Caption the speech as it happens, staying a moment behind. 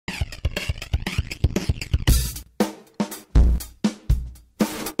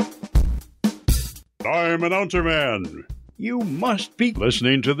I'm Announcer Man. You must be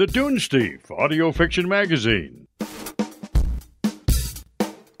Listening to the Dunesteef audio fiction magazine.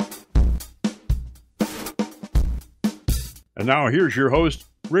 And now here's your host,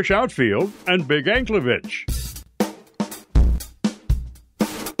 Rish Outfield and Big Anklevich.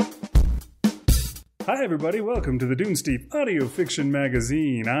 Hi everybody, welcome to the Dunesteef audio fiction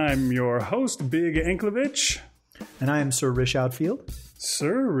magazine. I'm your host, Big Anklevich. And I am Sir Rish Outfield.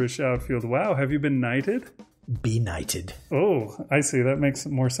 Sir Rish Outfield, wow, have you been knighted? Be knighted. Oh, I see, that makes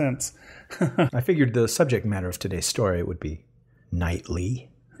more sense. I figured the subject matter of today's story would be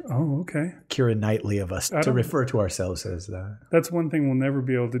knightly. Oh, okay. Keira Knightley of us to refer to ourselves as that. That's one thing we'll never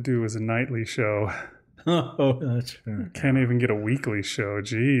be able to do is a nightly show. Oh, that's true. Can't even get a weekly show,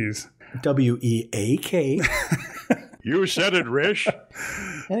 jeez. W-E-A-K. You said it, Rish.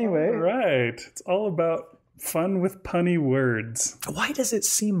 Anyway. Right, it's all about fun with punny words. Why does it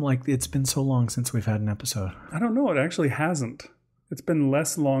seem like it's been so long since we've had an episode? I don't know, it actually hasn't. It's been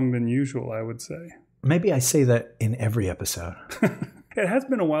less long than usual, I would say. Maybe I say that in every episode. It has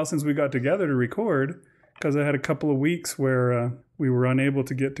been a while since we got together to record, because I had a couple of weeks where we were unable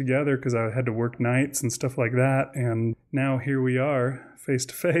to get together because I had to work nights and stuff like that, and now here we are, face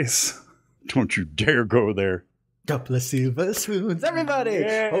to face. Don't you dare go there. Couple of silver spoons, everybody!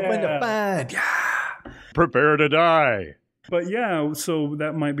 Yeah. Open to find! Yeah! Prepare to die. But yeah, so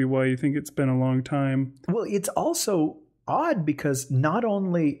that might be why you think it's been a long time. Well, it's also odd because not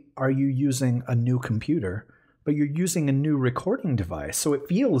only are you using a new computer, but you're using a new recording device, so it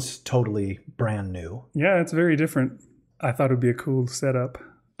feels totally brand new. Yeah, it's very different. I thought it would be a cool setup.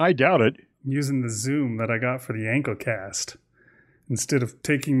 I doubt it. I'm using the Zoom that I got for the Anklecast instead of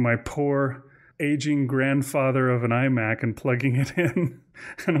taking my poor aging grandfather of an iMac and plugging it in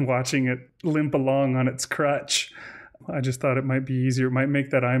and watching it limp along on its crutch. I just thought it might be easier. It might make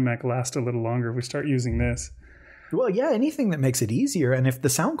that iMac last a little longer if we start using this. Well, yeah, anything that makes it easier. And if the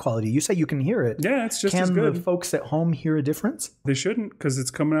sound quality, you say you can hear it. Yeah, it's just as good. Can the folks at home hear a difference? They shouldn't, because it's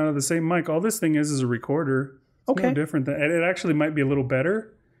coming out of the same mic. All this thing is a recorder. It's Okay. no different. It actually might be a little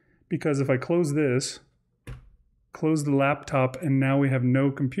better, because if I close this, close the laptop, and now we have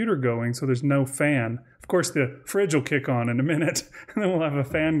no computer going, so there's no fan. Of course, the fridge will kick on in a minute, and then we'll have a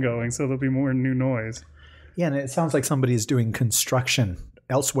fan going, so there'll be more new noise. Yeah, and it sounds like somebody's doing construction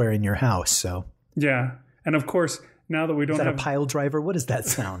elsewhere in your house, so. Yeah, and of course, now that we don't Is that have... a pile driver? What does that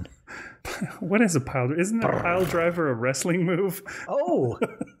sound? What is a pile driver? Isn't a pile driver a wrestling move? Oh,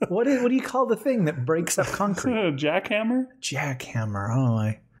 what do you call the thing that breaks up concrete? A jackhammer? Jackhammer.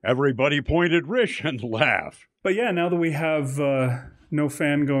 Oh, Everybody point at Rish and laugh. But yeah, now that we have no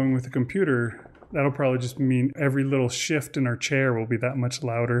fan going with the computer, that'll probably just mean every little shift in our chair will be that much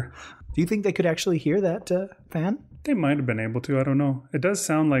louder. Do you think they could actually hear that fan? They might have been able to. I don't know. It does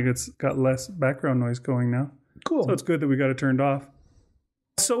sound like it's got less background noise going now. Cool. So it's good that we got it turned off.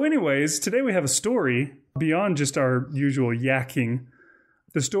 So anyways, today we have a story beyond just our usual yakking.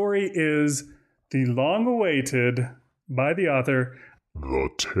 The story is the long-awaited, by the author, The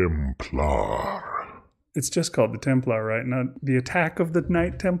Templar. It's just called The Templar, right? Not The Attack of the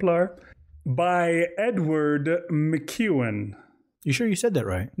Knight Templar, by Edward McKeown. You sure you said that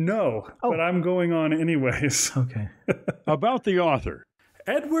right? No, Oh. but I'm going on anyways. Okay. About the author.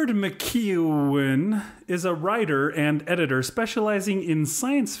 Edward McKeown is a writer and editor specializing in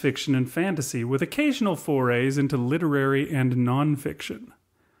science fiction and fantasy with occasional forays into literary and nonfiction.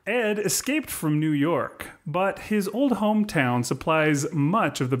 Ed escaped from New York, but his old hometown supplies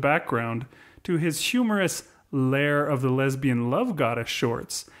much of the background to his humorous Lair of the Lesbian Love Goddess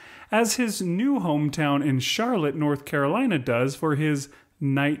shorts, as his new hometown in Charlotte, North Carolina does for his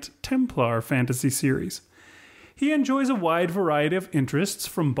Knight Templar fantasy series. He enjoys a wide variety of interests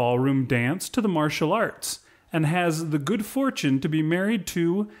from ballroom dance to the martial arts, and has the good fortune to be married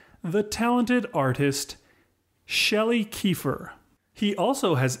to the talented artist Shelley Kiefer. He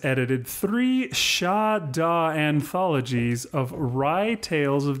also has edited 3 Shah Da anthologies of wry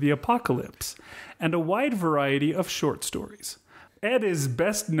tales of the apocalypse, and a wide variety of short stories. Ed is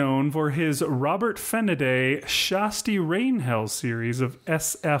best known for his Robert Fenneday Shasti Rainhell series of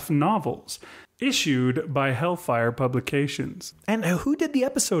SF novels, issued by Hellfire Publications. And who did the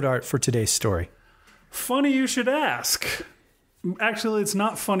episode art for today's story? Funny you should ask. Actually, it's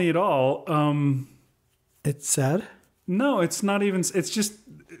not funny at all. It's sad. No, it's not even... It's just...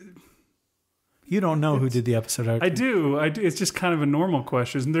 You don't know who did the episode art. I do. It's just kind of a normal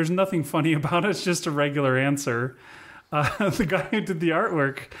question. There's nothing funny about it. It's just a regular answer. The guy who did the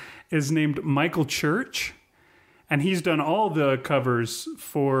artwork is named Michael Church, and he's done all the covers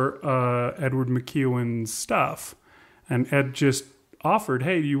for Edward McKeown's stuff. And Ed just offered,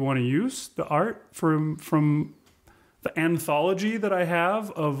 hey, do you want to use the art from the anthology that I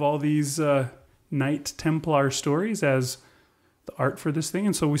have of all these Knight Templar stories as the art for this thing?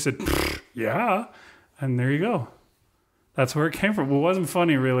 And so we said, yeah. And there you go. That's where it came from. Well, it wasn't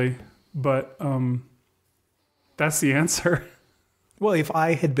funny, really, but that's the answer. Well, if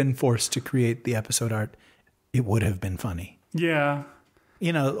I had been forced to create the episode art, it would have been funny. Yeah.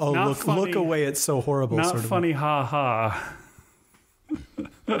 You know, look away, it's so horrible. Not sort of funny, ha-ha.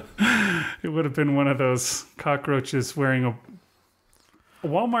 It would have been one of those cockroaches wearing a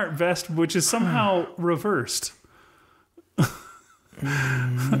Walmart vest, which is somehow reversed.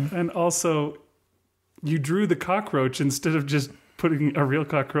 And also, you drew the cockroach instead of just putting a real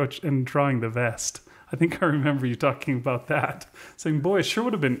cockroach and drawing the vest. I think I remember you talking about that. Saying, boy, it sure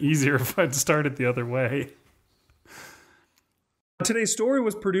would have been easier if I'd started the other way. Today's story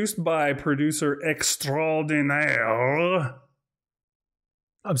was produced by producer extraordinaire.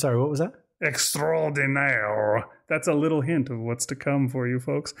 I'm sorry, what was that? Extraordinaire. That's a little hint of what's to come for you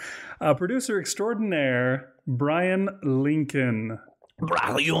folks. Producer extraordinaire, Bryan Lincoln.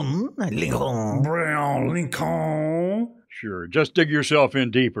 Bryan Lincoln. Bryan Lincoln. Sure, just dig yourself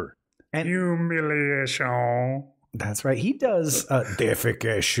in deeper. And humiliation. That's right. He does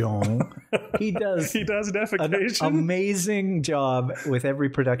defecation. He does defecation. An amazing job with every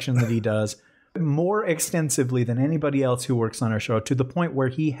production that he does, more extensively than anybody else who works on our show, to the point where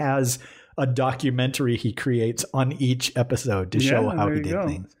he has a documentary he creates on each episode to show how he did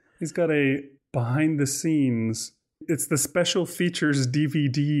things. He's got a behind the scenes. It's the special features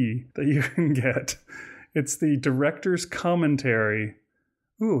DVD that you can get. It's the director's commentary.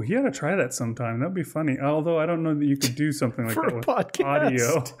 Ooh, you gotta try that sometime. That'd be funny. Although I don't know that you could do something like that with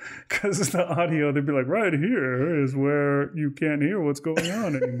audio. Because the audio, they'd be like, right here is where you can't hear what's going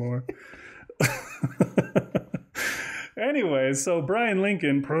on anymore. Anyway, so Bryan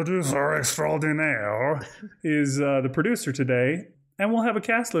Lincoln, producer extraordinaire, is the producer today. And we'll have a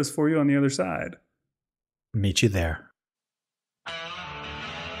cast list for you on the other side. Meet you there.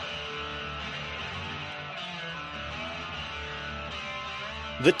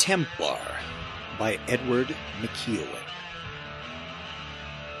 The Templar by Edward McKeown.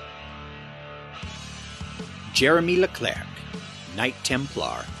 Jeremy Leclerc, Knight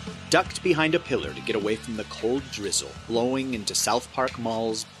Templar, ducked behind a pillar to get away from the cold drizzle blowing into South Park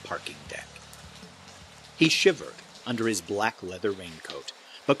Mall's parking deck. He shivered under his black leather raincoat,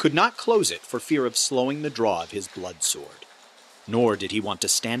 but could not close it for fear of slowing the draw of his blood sword. Nor did he want to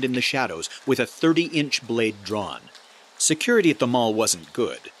stand in the shadows with a 30-inch blade drawn. Security at the mall wasn't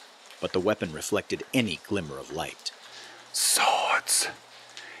good, but the weapon reflected any glimmer of light. Swords.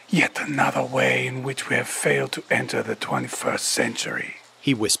 Yet another way in which we have failed to enter the 21st century,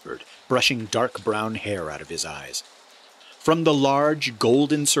 he whispered, brushing dark brown hair out of his eyes. From the large,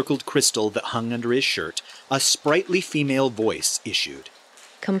 gold-encircled crystal that hung under his shirt, a sprightly female voice issued.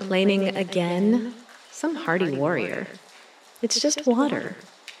 Complaining again? Some hardy warrior. It's just water.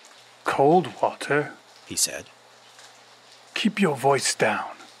 Cold water, he said. Keep your voice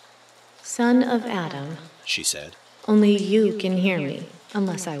down. Son of Adam, she said. Only you can hear me,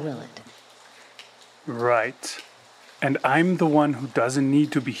 unless I will it. Right. And I'm the one who doesn't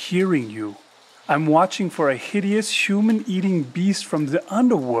need to be hearing you. I'm watching for a hideous human-eating beast from the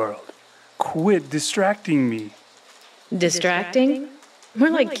underworld. Quit distracting me. Distracting? More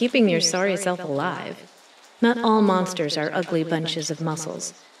like keeping your sorry self alive. Not all monsters are ugly bunches of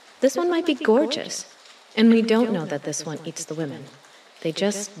muscles. This one might be gorgeous. And we don't know that this one eats the women. They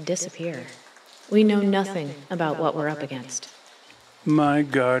just disappear. We know nothing about what we're up against. My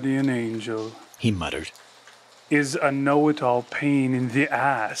guardian angel, he muttered, is a know-it-all pain in the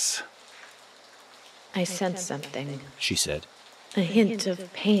ass. I sense something, she said. A hint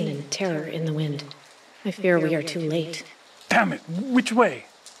of pain and terror in the wind. I fear we are too late. Damn it, which way?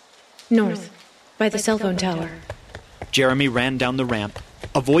 North, by the cell phone tower. Jeremy ran down the ramp,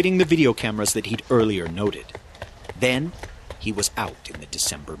 avoiding the video cameras that he'd earlier noted. Then, he was out in the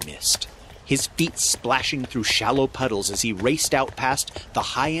December mist, his feet splashing through shallow puddles as he raced out past the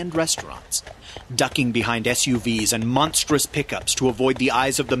high-end restaurants, ducking behind SUVs and monstrous pickups to avoid the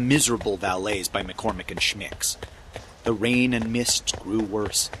eyes of the miserable valets by McCormick and Schmick's. The rain and mist grew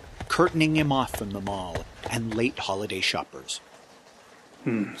worse, curtaining him off from the mall and late holiday shoppers.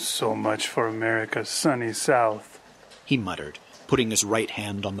 So much for America's sunny south, he muttered, putting his right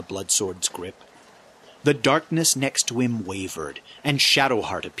hand on the bloodsword's grip. The darkness next to him wavered, and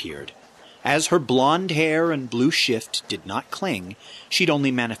Shadowheart appeared. As her blonde hair and blue shift did not cling, she'd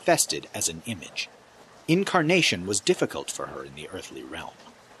only manifested as an image. Incarnation was difficult for her in the earthly realm.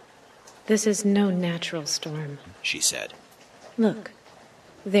 This is no natural storm, she said. Look.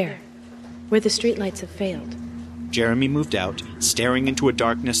 There. Where the streetlights have failed. Jeremy moved out, staring into a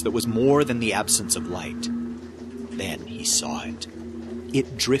darkness that was more than the absence of light. Then he saw it.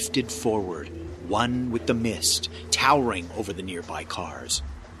 It drifted forward, one with the mist, towering over the nearby cars.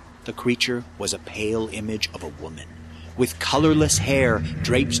 The creature was a pale image of a woman, with colorless hair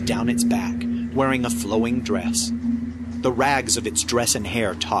draped down its back, wearing a flowing dress. The rags of its dress and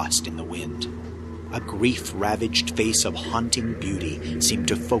hair tossed in the wind. A grief-ravaged face of haunting beauty seemed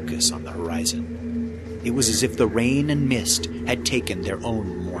to focus on the horizon. It was as if the rain and mist had taken their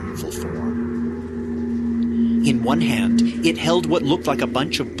own mournful form. In one hand, it held what looked like a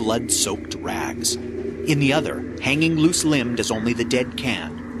bunch of blood-soaked rags. In the other, hanging loose-limbed as only the dead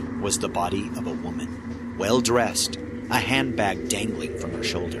can, was the body of a woman, well-dressed, a handbag dangling from her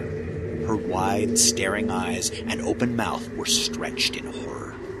shoulder. Her wide, staring eyes and open mouth were stretched in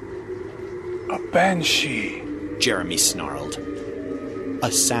horror. A banshee, Jeremy snarled.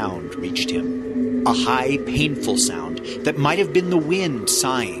 A sound reached him. A high, painful sound that might have been the wind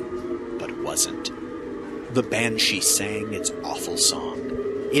sighing, but wasn't. The banshee sang its awful song.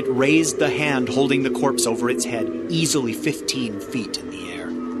 It raised the hand holding the corpse over its head, easily 15 feet in the air.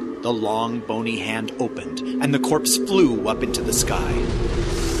 The long, bony hand opened, and the corpse flew up into the sky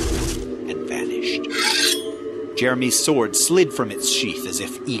and vanished. Jeremy's sword slid from its sheath as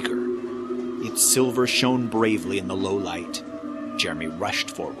if eager. Its silver shone bravely in the low light. Jeremy rushed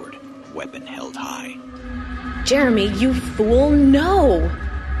forward, weapon held high. Jeremy, you fool, no!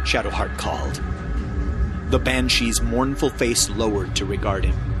 Shadowheart called. The banshee's mournful face lowered to regard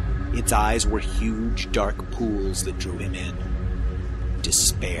him. Its eyes were huge, dark pools that drew him in.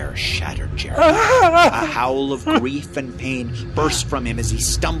 Despair shattered Jeremy. A howl of grief and pain burst from him as he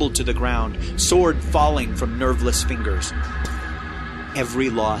stumbled to the ground, sword falling from nerveless fingers. Every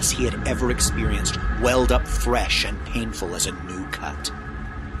loss he had ever experienced welled up fresh and painful as a new cut.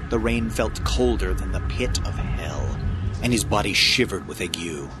 The rain felt colder than the pit of hell, and his body shivered with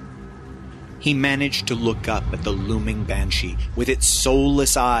ague. He managed to look up at the looming banshee with its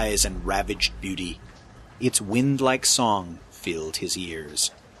soulless eyes and ravaged beauty. Its wind-like song filled his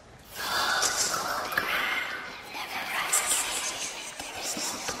ears.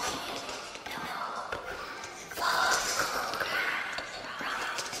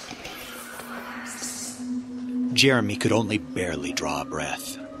 Jeremy could only barely draw a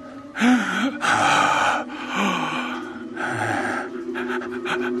breath.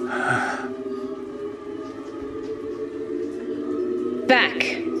 Back!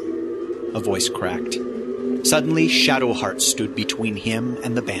 A voice cracked. Suddenly, Shadowheart stood between him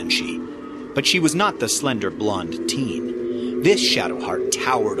and the banshee. But she was not the slender blonde teen. This Shadowheart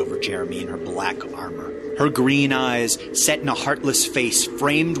towered over Jeremy in her black armor. Her green eyes, set in a heartless face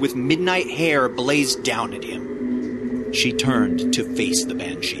framed with midnight hair, blazed down at him. She turned to face the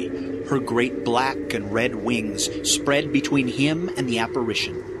banshee. Her great black and red wings spread between him and the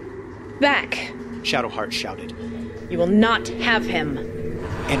apparition. Back! Shadowheart shouted. You will not have him.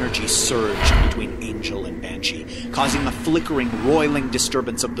 Energy surged between angel and banshee, causing a flickering, roiling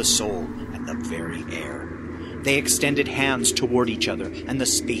disturbance of the soul and the very air. They extended hands toward each other, and the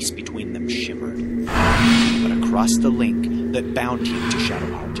space between them shimmered. But across the link that bound him to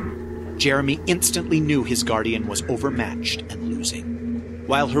Shadowheart, Jeremy instantly knew his guardian was overmatched and losing.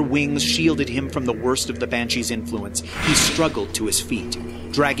 While her wings shielded him from the worst of the banshee's influence, he struggled to his feet,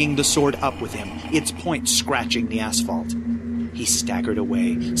 dragging the sword up with him, its point scratching the asphalt. He staggered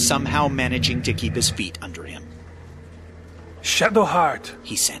away, somehow managing to keep his feet under him. Shadowheart,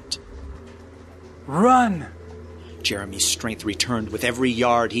 He sent. run! Jeremy's strength returned with every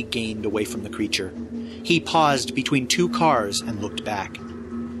yard he gained away from the creature. He paused between two cars and looked back.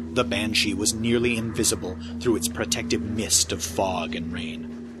 The banshee was nearly invisible through its protective mist of fog and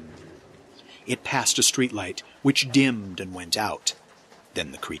rain. It passed a streetlight, which dimmed and went out.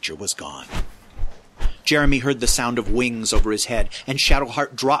 Then the creature was gone. Jeremy heard the sound of wings over his head, and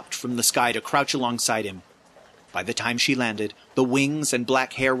Shadowheart dropped from the sky to crouch alongside him. By the time she landed, the wings and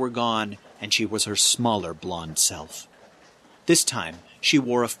black hair were gone, and she was her smaller blonde self. This time, she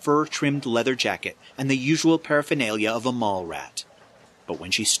wore a fur-trimmed leather jacket and the usual paraphernalia of a mall rat. But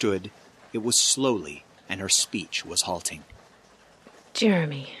when she stood, it was slowly, and her speech was halting.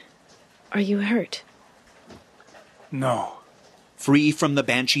 Jeremy, are you hurt? No. Free from the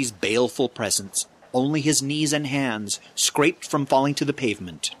banshee's baleful presence, only his knees and hands, scraped from falling to the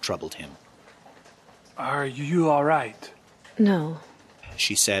pavement, troubled him. Are you all right? No.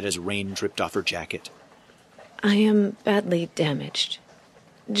 She said as rain dripped off her jacket. I am badly damaged.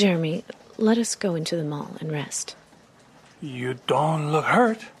 Jeremy, let us go into the mall and rest. You don't look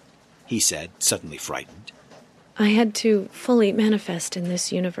hurt. He said, suddenly frightened. I had to fully manifest in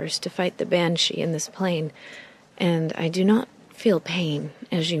this universe to fight the Banshee in this plane, and I do not feel pain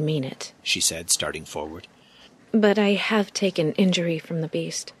as you mean it, she said, starting forward. But I have taken injury from the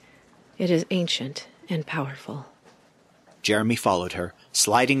beast. It is ancient and powerful. Jeremy followed her,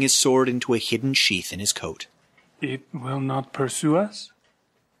 sliding his sword into a hidden sheath in his coat. It will not pursue us?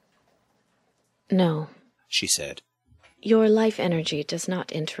 No, she said. Your life energy does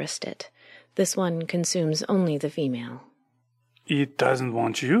not interest it. This one consumes only the female. It doesn't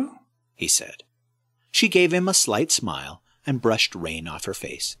want you? He said. She gave him a slight smile and brushed rain off her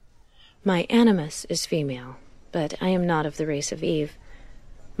face. My animus is female, but I am not of the race of Eve.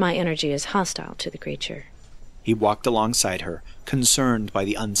 My energy is hostile to the creature. He walked alongside her, concerned by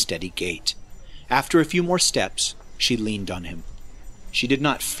the unsteady gait. After a few more steps, she leaned on him. She did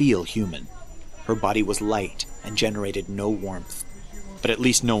not feel human. Her body was light and generated no warmth, but at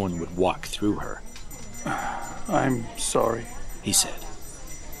least no one would walk through her. I'm sorry, he said.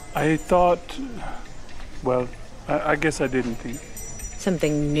 I thought... Well, I guess I didn't think.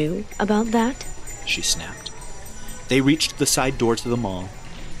 Something new about that? She snapped. They reached the side door to the mall.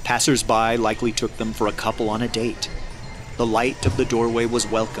 Passers-by likely took them for a couple on a date. The light of the doorway was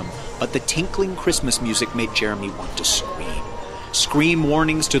welcome, but the tinkling Christmas music made Jeremy want to scream. Scream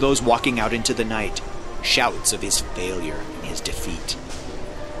warnings to those walking out into the night. Shouts of his failure and his defeat.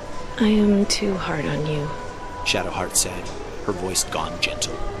 I am too hard on you, Shadowheart said, her voice gone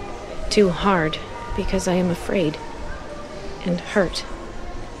gentle. Too hard because I am afraid and hurt,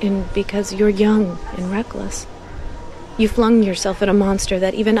 and because you're young and reckless. You flung yourself at a monster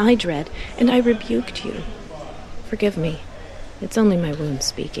that even I dread, and I rebuked you. Forgive me. It's only my wound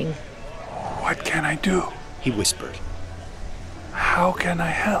speaking. What can I do? He whispered. How can I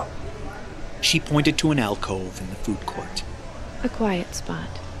help? She pointed to an alcove in the food court. A quiet spot.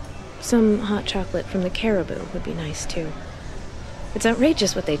 Some hot chocolate from the Caribou would be nice, too. It's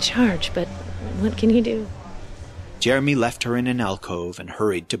outrageous what they charge, but what can you do? Jeremy left her in an alcove and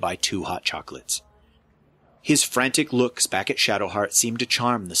hurried to buy 2 hot chocolates. His frantic looks back at Shadowheart seemed to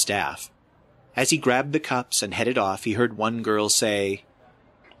charm the staff. As he grabbed the cups and headed off, he heard one girl say,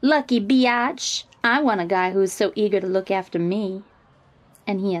 "Lucky biatch. I want a guy who's so eager to look after me.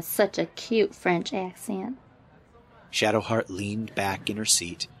 And he has such a cute French accent." Shadowheart leaned back in her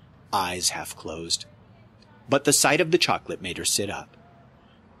seat, eyes half closed. But the sight of the chocolate made her sit up.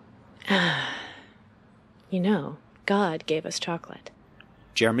 You know, God gave us chocolate.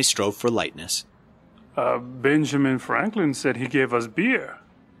 Jeremy strove for lightness. Benjamin Franklin said he gave us beer.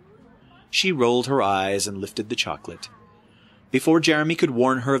 She rolled her eyes and lifted the chocolate. Before Jeremy could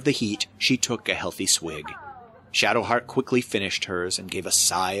warn her of the heat, she took a healthy swig. Shadowheart quickly finished hers and gave a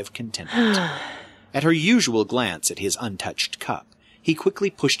sigh of contentment. At her usual glance at his untouched cup, he quickly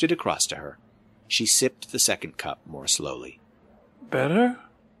pushed it across to her. She sipped the second cup more slowly. Better?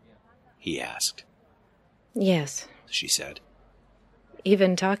 He asked. Yes, she said.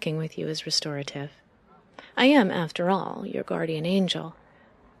 Even talking with you is restorative. I am, after all, your guardian angel.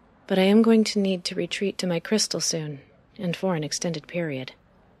 But I am going to need to retreat to my crystal soon, and for an extended period.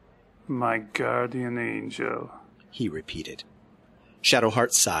 My guardian angel, he repeated.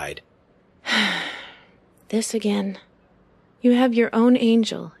 Shadowheart sighed. This again. You have your own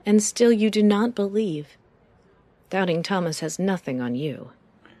angel, and still you do not believe. Doubting Thomas has nothing on you.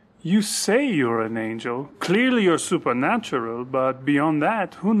 You say you're an angel. Clearly you're supernatural, but beyond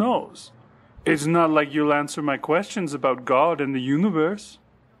that, who knows? It's not like you'll answer my questions about God and the universe.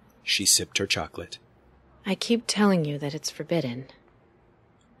 She sipped her chocolate. I keep telling you that it's forbidden.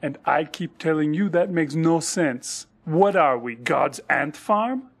 And I keep telling you that makes no sense. What are we, God's ant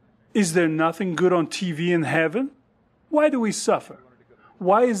farm? Is there nothing good on TV in heaven? Why do we suffer?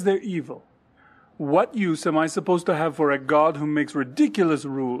 Why is there evil? What use am I supposed to have for a God who makes ridiculous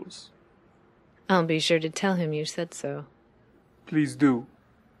rules? I'll be sure to tell him you said so. Please do.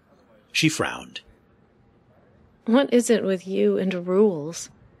 She frowned. What is it with you and rules?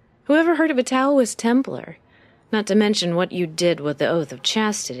 Who ever heard of a Taoist Templar? Not to mention what you did with the Oath of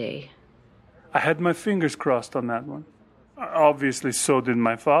Chastity. I had my fingers crossed on that one. Obviously, so did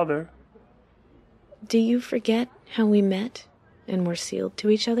my father. Do you forget how we met and were sealed to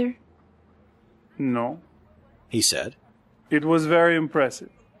each other? No, he said. It was very impressive.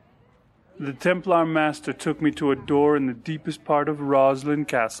 The Templar master took me to a door in the deepest part of Roslyn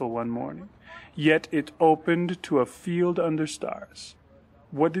Castle one morning, yet it opened to a field under stars.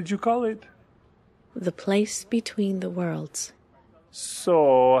 What did you call it? The place between the worlds.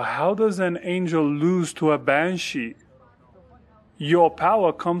 So, how does an angel lose to a banshee? Your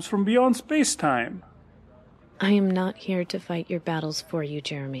power comes from beyond space-time. I am not here to fight your battles for you,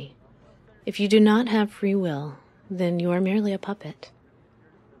 Jeremy. If you do not have free will, then you are merely a puppet.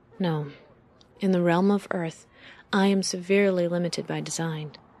 No. In the realm of Earth, I am severely limited by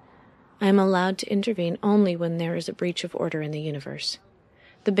design. I am allowed to intervene only when there is a breach of order in the universe.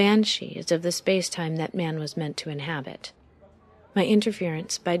 The Banshee is of the space-time that man was meant to inhabit. My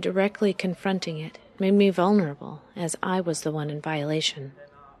interference, by directly confronting it, made me vulnerable, as I was the one in violation.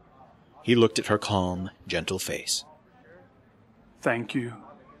 He looked at her calm, gentle face. Thank you.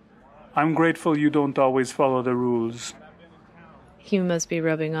 I'm grateful you don't always follow the rules. You must be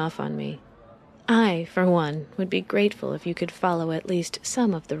rubbing off on me. I, for one, would be grateful if you could follow at least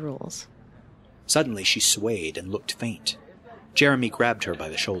some of the rules. Suddenly she swayed and looked faint. Jeremy grabbed her by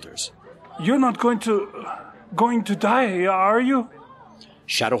the shoulders. You're not going to die, are you?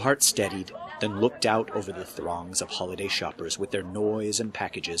 Shadowheart steadied, then looked out over the throngs of holiday shoppers with their noise and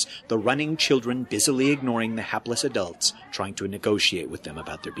packages, the running children busily ignoring the hapless adults trying to negotiate with them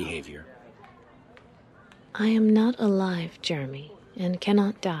about their behavior. I am not alive, Jeremy, and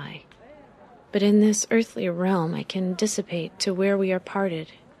cannot die. But in this earthly realm I can dissipate to where we are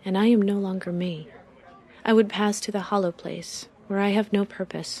parted, and I am no longer me. I would pass to the hollow place, where I have no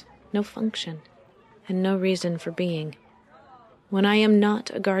purpose, no function, and no reason for being. When I am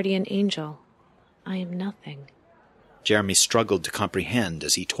not a guardian angel, I am nothing. Jeremy struggled to comprehend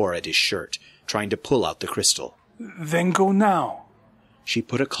as he tore at his shirt, trying to pull out the crystal. Then go now. She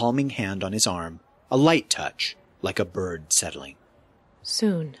put a calming hand on his arm, a light touch, like a bird settling.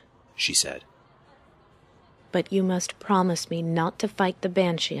 Soon, she said. But you must promise me not to fight the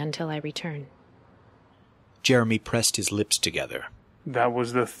Banshee until I return. Jeremy pressed his lips together. That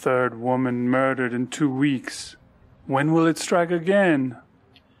was the third woman murdered in 2 weeks. When will it strike again?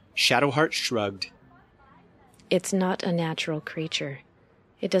 Shadowheart shrugged. It's not a natural creature.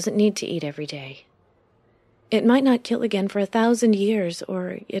 It doesn't need to eat every day. It might not kill again for 1,000 years,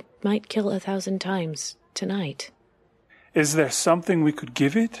 or it might kill 1,000 times tonight. Is there something we could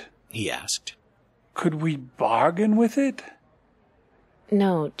give it? He asked. Could we bargain with it?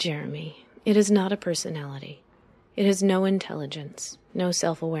 No, Jeremy. It is not a personality. It has no intelligence, no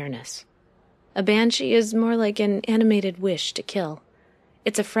self-awareness. A banshee is more like an animated wish to kill.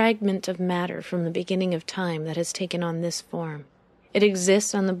 It's a fragment of matter from the beginning of time that has taken on this form. It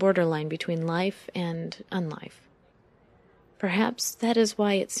exists on the borderline between life and unlife. Perhaps that is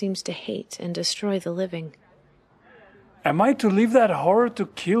why it seems to hate and destroy the living. Am I to leave that horror to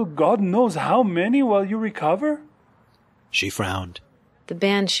kill God knows how many while you recover? She frowned. The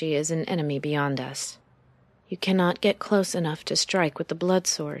banshee is an enemy beyond us. You cannot get close enough to strike with the blood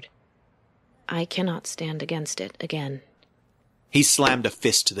sword. I cannot stand against it again. He slammed a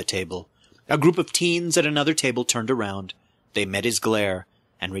fist to the table. A group of teens at another table turned around. They met his glare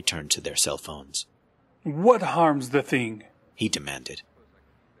and returned to their cell phones. What harms the thing? He demanded.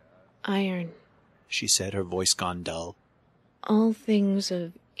 Iron, she said, her voice gone dull. All things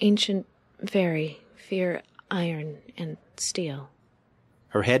of ancient fairy fear iron and steel.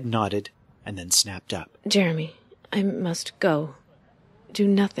 Her head nodded and then snapped up. Jeremy, I must go. Do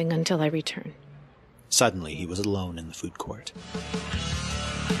nothing until I return. Suddenly he was alone in the food court.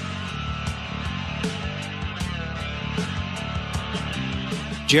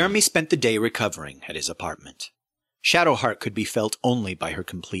 Jeremy spent the day recovering at his apartment. Shadowheart could be felt only by her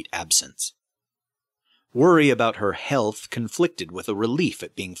complete absence. Worry about her health conflicted with a relief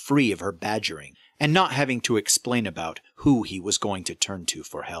at being free of her badgering and not having to explain about who he was going to turn to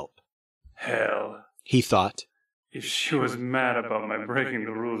for help. Hell, he thought. If she was mad about my breaking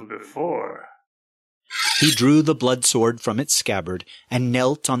the rules before. He drew the blood sword from its scabbard and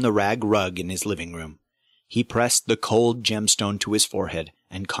knelt on the rag rug in his living room. He pressed the cold gemstone to his forehead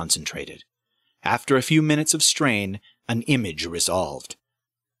and concentrated. After a few minutes of strain, an image resolved.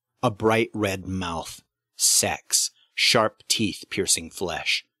 A bright red mouth, sex, sharp teeth piercing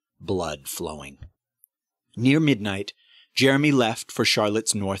flesh, blood flowing. Near midnight, Jeremy left for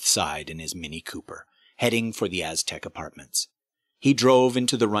Charlotte's North Side in his Mini Cooper, heading for the Aztec apartments. He drove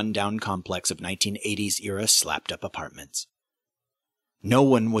into the rundown complex of 1980s-era slapped-up apartments. No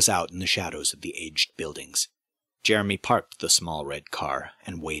one was out in the shadows of the aged buildings. Jeremy parked the small red car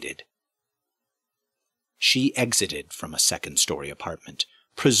and waited. She exited from a second-story apartment,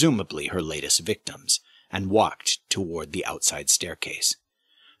 presumably her latest victim's, and walked toward the outside staircase.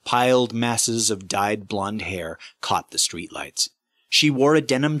 Piled masses of dyed blonde hair caught the streetlights. She wore a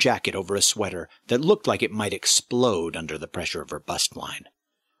denim jacket over a sweater that looked like it might explode under the pressure of her bust line.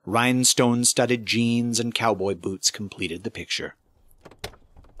 Rhinestone-studded jeans and cowboy boots completed the picture.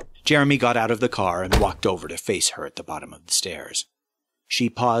 Jeremy got out of the car and walked over to face her at the bottom of the stairs. She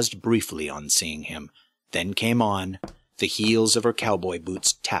paused briefly on seeing him, then came on, the heels of her cowboy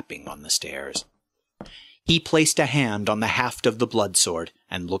boots tapping on the stairs. He placed a hand on the haft of the blood sword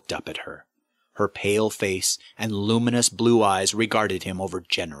and looked up at her. Her pale face and luminous blue eyes regarded him over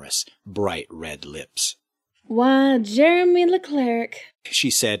generous, bright red lips. "Why, Jeremy Leclerc," she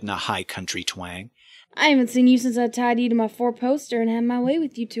said in a high country twang. "I haven't seen you since I tied you to my four-poster and had my way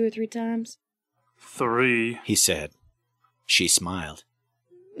with you 2 or 3 times. 3. He said. She smiled.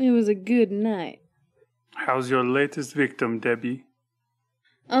 It was a good night." How's your latest victim, Debbie?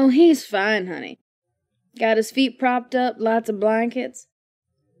 "Oh, he's fine, honey. Got his feet propped up, lots of blankets.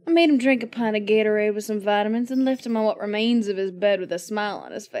 I made him drink a pint of Gatorade with some vitamins and left him on what remains of his bed with a smile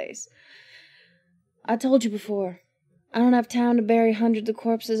on his face. I told you before, I don't have time to bury hundreds of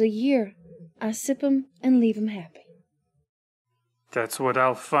corpses a year. I sip 'em and leave 'em happy." That's what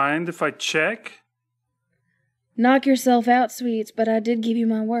I'll find if I check? "Knock yourself out, sweets, but I did give you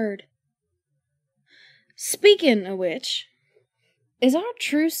my word. Speaking of which, is our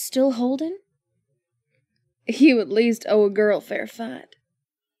truce still holding? You at least owe a girl fair fight."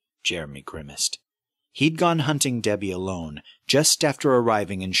 Jeremy grimaced. He'd gone hunting Debbie alone, just after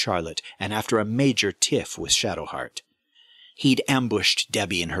arriving in Charlotte and after a major tiff with Shadowheart. He'd ambushed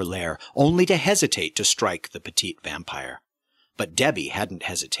Debbie in her lair, only to hesitate to strike the petite vampire. But Debbie hadn't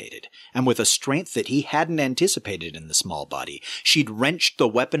hesitated, and with a strength that he hadn't anticipated in the small body, she'd wrenched the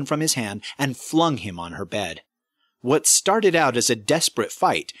weapon from his hand and flung him on her bed. What started out as a desperate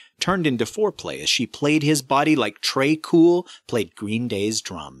fight turned into foreplay as she played his body like Trey Cool played Green Day's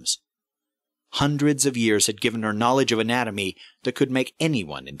drums. Hundreds of years had given her knowledge of anatomy that could make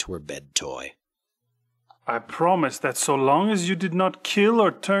anyone into her bed toy. I promise that so long as you did not kill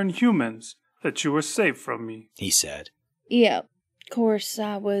or turn humans, that you were safe from me, he said. "Yeah, of course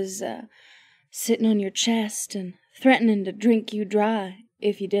I was, sitting on your chest and threatening to drink you dry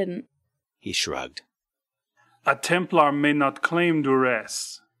if you didn't." He shrugged. A Templar may not claim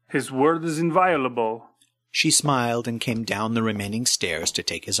duress. His word is inviolable. She smiled and came down the remaining stairs to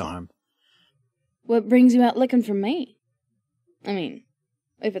take his arm. "What brings you out looking for me? I mean,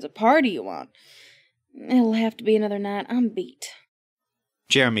 if it's a party you want, it'll have to be another night. I'm beat."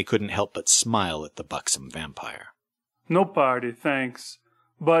 Jeremy couldn't help but smile at the buxom vampire. No party, thanks.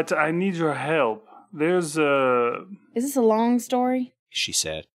 But I need your help. There's a... "Is this a long story?" she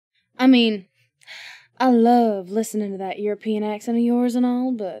said. "I mean, I love listening to that European accent of yours and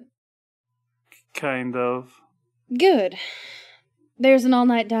all, but..." Kind of. "Good. There's an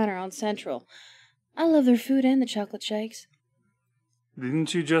all-night diner on Central. I love their food and the chocolate shakes."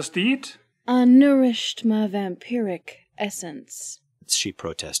 Didn't you just eat? "I nourished my vampiric essence," she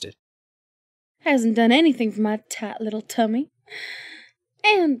protested. "Hasn't done anything for my tight little tummy.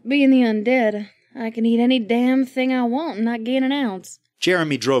 And being the undead, I can eat any damn thing I want and not gain an ounce."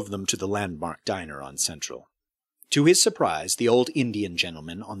 Jeremy drove them to the landmark diner on Central. To his surprise, the old Indian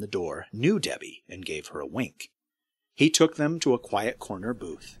gentleman on the door knew Debbie and gave her a wink. He took them to a quiet corner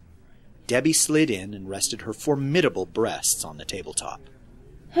booth. Debbie slid in and rested her formidable breasts on the tabletop.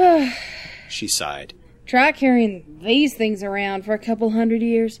 She sighed. "Try carrying these things around for a couple 100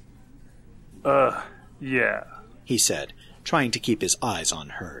 years. Yeah," he said, trying to keep his eyes on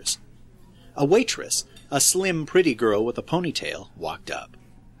hers. A waitress, a slim, pretty girl with a ponytail, walked up.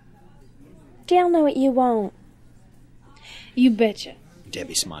 "Do y'all know what you want?" "You betcha."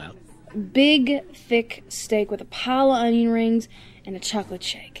 Debbie smiled. "Big, thick steak with a pile of onion rings and a chocolate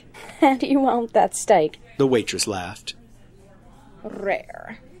shake." "How do you want that steak?" The waitress laughed.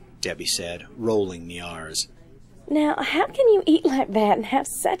 "Rare," Debbie said, rolling the R's. "Now, how can you eat like that and have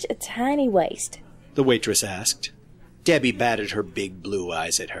such a tiny waist?" The waitress asked. Debbie batted her big blue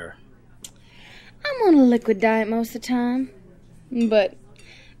eyes at her. "I'm on a liquid diet most of the time. But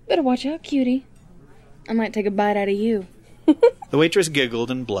better watch out, cutie. I might take a bite out of you." The waitress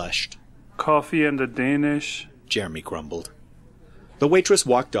giggled and blushed. "Coffee and a Danish," Jeremy grumbled. The waitress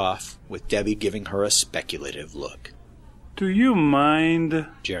walked off, with Debbie giving her a speculative look. "Do you mind?"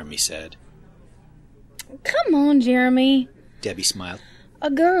 Jeremy said. "Come on, Jeremy." Debbie smiled. "A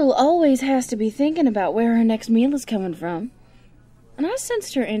girl always has to be thinking about where her next meal is coming from. And I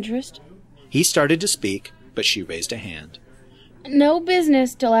sensed her interest." He started to speak, but she raised a hand. "No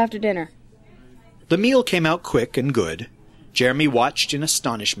business till after dinner." The meal came out quick and good. Jeremy watched in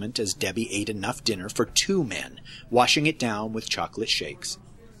astonishment as Debbie ate enough dinner for 2 men, washing it down with chocolate shakes.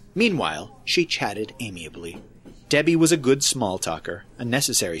 Meanwhile, she chatted amiably. Debbie was a good small talker, a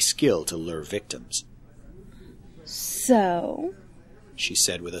necessary skill to lure victims. "So," she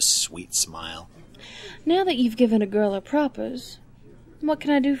said with a sweet smile, "now that you've given a girl her propers, what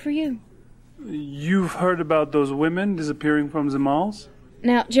can I do for you?" You've heard about those women disappearing from the malls?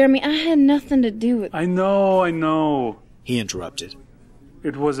 "Now, Jeremy, I had nothing to do with..." I know. he interrupted.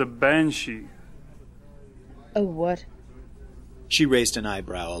 It was a banshee. Oh, what? She raised an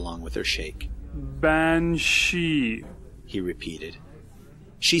eyebrow along with her shake. Banshee, he repeated.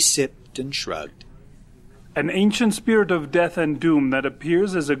 She sipped and shrugged. an ancient spirit of death and doom that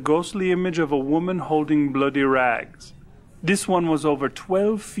appears as a ghostly image of a woman holding bloody rags. This one was over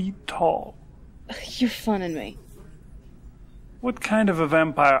 12 feet tall. You're funning me. What kind of a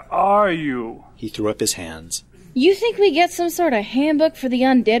vampire are you? He threw up his hands. You think we get some sort of handbook for the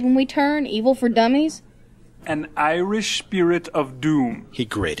undead when we turn evil for dummies? An Irish spirit of doom. He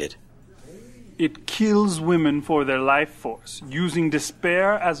grated. It kills women for their life force, using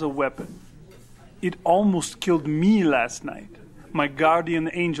despair as a weapon. It almost killed me last night. My guardian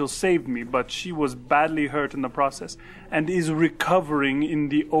angel saved me, but she was badly hurt in the process and is recovering in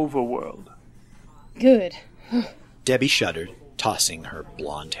the overworld. Good. Debbie shuddered, tossing her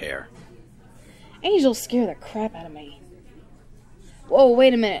blonde hair. Angels scare the crap out of me. Whoa,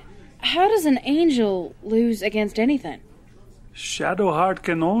 wait a minute. How does an angel lose against anything? Shadowheart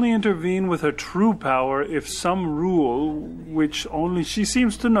can only intervene with her true power if some rule, which only she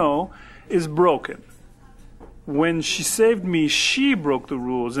seems to know, is broken. When she saved me, she broke the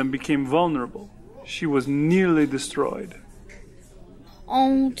rules and became vulnerable. She was nearly destroyed.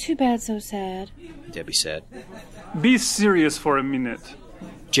 Oh, too bad, so sad. Debbie said. Be serious for a minute.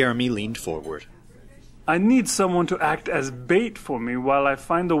 Jeremy leaned forward. I need someone to act as bait for me while I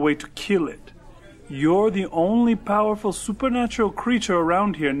find a way to kill it. You're the only powerful supernatural creature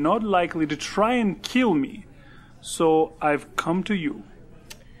around here not likely to try and kill me. So I've come to you.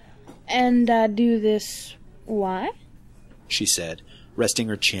 And I do this why? She said, resting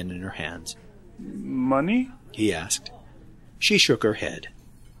her chin in her hands. Money? He asked. She shook her head.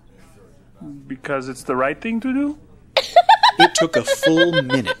 Because it's the right thing to do? It took a full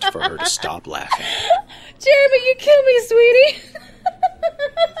minute for her to stop laughing. Jeremy, you kill me, sweetie!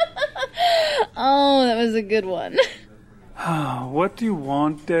 Oh, that was a good one. What do you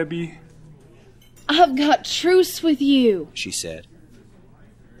want, Debbie? I've got truce with you, she said.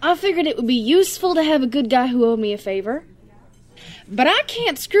 I figured it would be useful to have a good guy who owed me a favor. But I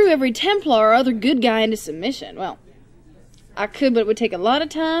can't screw every Templar or other good guy into submission. Well, I could, but it would take a lot of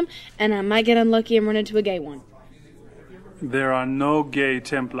time, and I might get unlucky and run into a gay one. There are no gay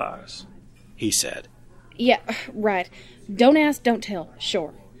Templars, he said. Yeah, right. Don't ask, don't tell.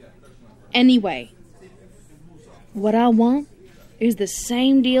 Sure. Anyway, what I want is the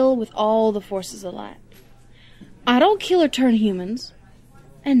same deal with all the forces of light. I don't kill or turn humans,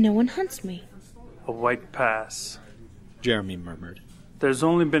 and no one hunts me. A white pass, Jeremy murmured. There's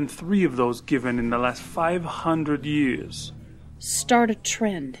only been 3 of those given in the last 500 years. Start a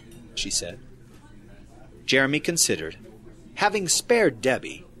trend, she said. Jeremy considered. Having spared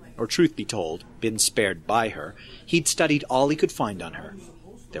Debbie, or truth be told, been spared by her, he'd studied all he could find on her.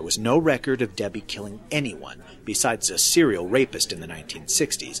 There was no record of Debbie killing anyone besides a serial rapist in the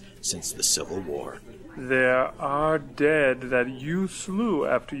 1960s since the Civil War. There are dead that you slew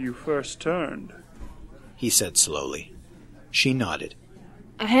after you first turned, he said slowly. She nodded.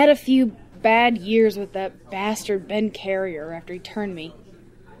 I had a few bad years with that bastard Ben Carrier after he turned me.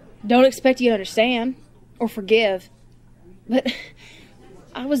 Don't expect you to understand, or forgive, but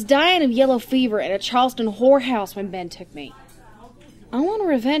I was dying of yellow fever at a Charleston whorehouse when Ben took me. I wanted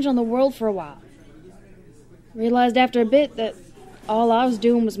revenge on the world for a while. Realized after a bit that all I was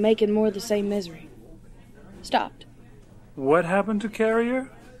doing was making more of the same misery. Stopped. What happened to Carrier?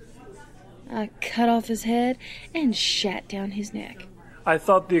 I cut off his head and shat down his neck. I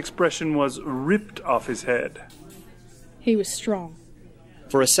thought the expression was ripped off his head. He was strong.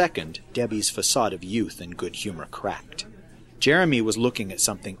 For a second, Debbie's facade of youth and good humor cracked. Jeremy was looking at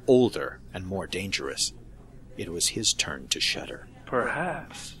something older and more dangerous. It was his turn to shudder.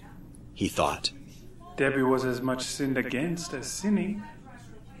 Perhaps, he thought. Debbie was as much sinned against as sinning.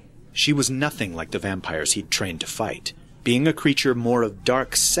 She was nothing like the vampires he'd trained to fight, being a creature more of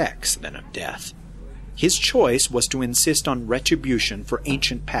dark sex than of death. His choice was to insist on retribution for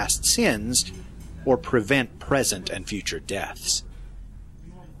ancient past sins or prevent present and future deaths.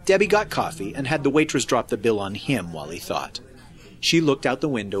 Debbie got coffee and had the waitress drop the bill on him while he thought. She looked out the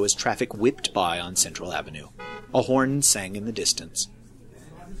window as traffic whipped by on Central Avenue. A horn sang in the distance.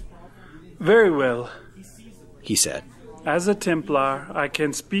 Very well, he said. As a Templar, I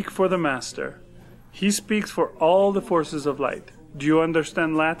can speak for the Master. He speaks for all the forces of light. Do you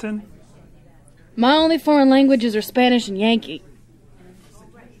understand Latin? My only foreign languages are Spanish and Yankee.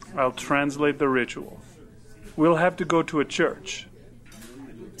 I'll translate the ritual. We'll have to go to a church.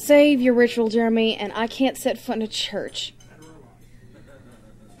 Save your ritual, Jeremy, and I can't set foot in a church.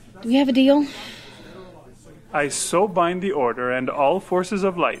 Do we have a deal? I so bind the order and all forces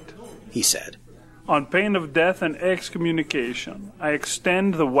of light, he said. On pain of death and excommunication, I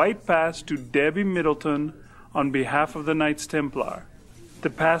extend the White Pass to Debbie Middleton on behalf of the Knights Templar. The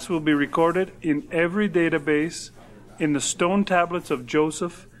pass will be recorded in every database, in the stone tablets of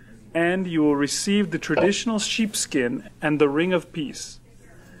Joseph, and you will receive the traditional sheepskin and the Ring of Peace.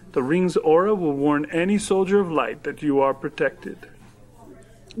 The ring's aura will warn any soldier of light that you are protected.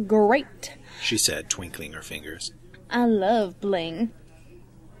 Great, she said, twinkling her fingers. I love bling.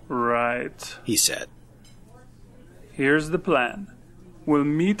 Right, he said. Here's the plan. We'll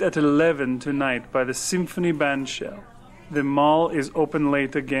meet at 11 tonight by the Symphony Band Shell. The mall is open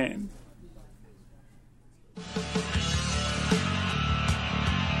late again.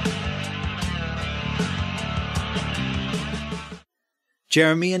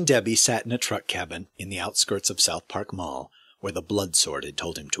 Jeremy and Debbie sat in a truck cabin in the outskirts of South Park Mall, where the blood sword had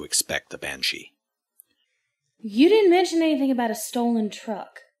told him to expect the Banshee. You didn't mention anything about a stolen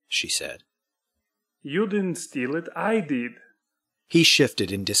truck, she said. You didn't steal it, I did. He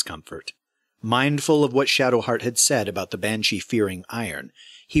shifted in discomfort. Mindful of what Shadowheart had said about the Banshee fearing iron,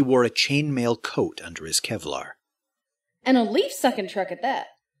 he wore a chainmail coat under his Kevlar. And a leaf-sucking truck at that.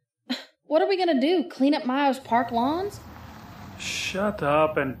 What are we going to do, clean up Mayo's park lawns? Shut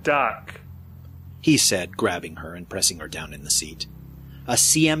up and duck, he said, grabbing her and pressing her down in the seat. A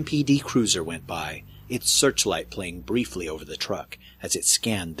CMPD cruiser went by, its searchlight playing briefly over the truck as it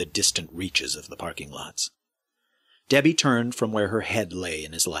scanned the distant reaches of the parking lots. Debbie turned from where her head lay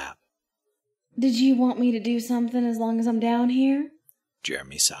in his lap. Did you want me to do something as long as I'm down here?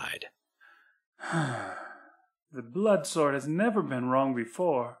 Jeremy sighed. The blood sword has never been wrong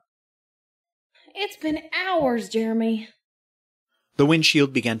before. It's been hours, Jeremy. The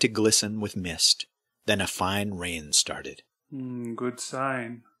windshield began to glisten with mist. Then a fine rain started. Good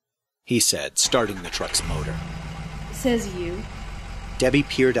sign, he said, starting the truck's motor. Says you. Debbie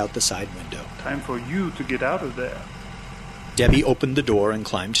peered out the side window. Time for you to get out of there. Debbie opened the door and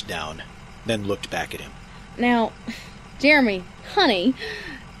climbed down, then looked back at him. Now, Jeremy, honey,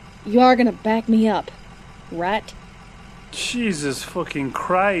 you are going to back me up, right? Jesus fucking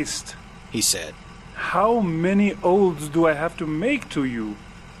Christ, he said. How many oaths do I have to make to you?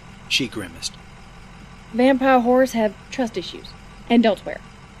 She grimaced. Vampire whores have trust issues, and don't swear.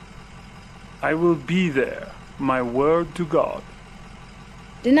 I will be there, my word to God.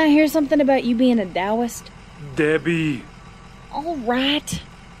 Didn't I hear something about you being a Taoist? Debbie. All right.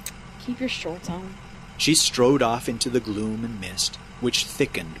 Keep your shorts on. She strode off into the gloom and mist, which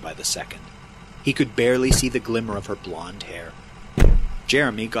thickened by the second. He could barely see the glimmer of her blonde hair.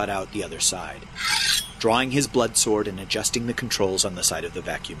 Jeremy got out the other side, drawing his blood sword and adjusting the controls on the side of the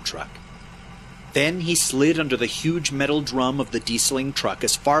vacuum truck. Then he slid under the huge metal drum of the dieseling truck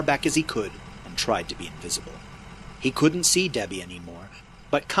as far back as he could and tried to be invisible. He couldn't see Debbie anymore,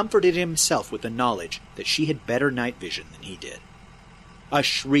 but comforted himself with the knowledge that she had better night vision than he did. A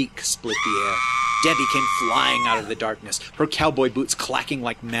shriek split the air. Debbie came flying out of the darkness, her cowboy boots clacking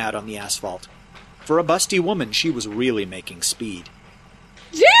like mad on the asphalt. For a busty woman, she was really making speed.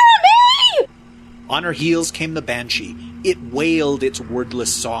 Jeremy! On her heels came the Banshee. It wailed its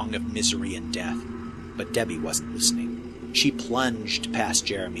wordless song of misery and death. But Debbie wasn't listening. She plunged past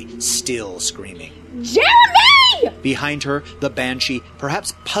Jeremy, still screaming. Jeremy! Behind her, the Banshee,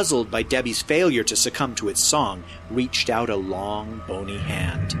 perhaps puzzled by Debbie's failure to succumb to its song, reached out a long, bony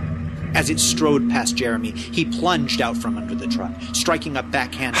hand. As it strode past Jeremy, he plunged out from under the truck, striking a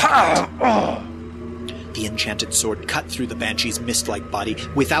backhand. The enchanted sword cut through the Banshee's mist-like body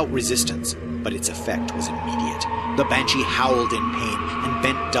without resistance, but its effect was immediate. The Banshee howled in pain and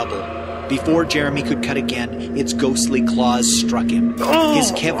bent double. Before Jeremy could cut again, its ghostly claws struck him.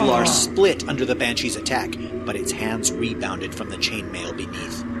 His Kevlar split under the Banshee's attack, but its hands rebounded from the chainmail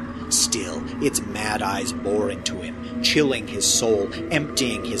beneath. Still, its mad eyes bore into him, chilling his soul,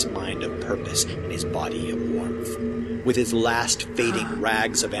 emptying his mind of purpose and his body of warmth. With his last fading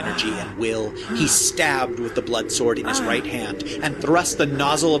rags of energy and will, he stabbed with the blood sword in his right hand and thrust the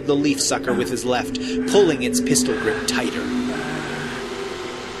nozzle of the leaf sucker with his left, pulling its pistol grip tighter.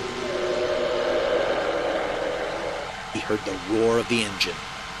 He heard the roar of the engine,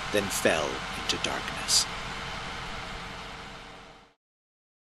 then fell into darkness.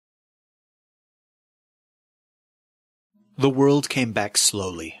 The world came back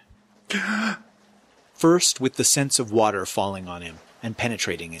slowly. First with the sense of water falling on him and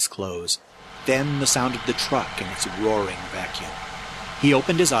penetrating his clothes. Then the sound of the truck and its roaring vacuum. He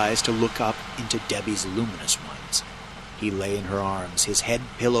opened his eyes to look up into Debbie's luminous ones. He lay in her arms, his head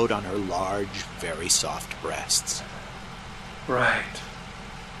pillowed on her large, very soft breasts. Right.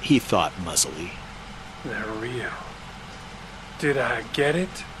 He thought muzzily. They're real. Did I get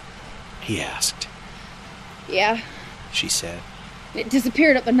it? He asked. Yeah, she said. it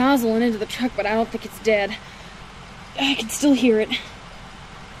disappeared up the nozzle and into the truck, but I don't think it's dead. I can still hear it.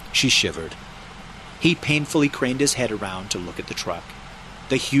 She shivered. He painfully craned his head around to look at the truck.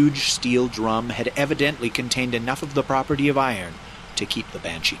 The huge steel drum had evidently contained enough of the property of iron to keep the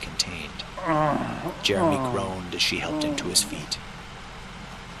Banshee contained. Jeremy groaned as she helped him to his feet.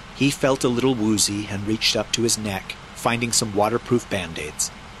 He felt a little woozy and reached up to his neck, finding some waterproof Band-Aids.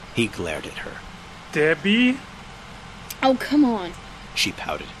 He glared at her. Debbie? Oh, come on. She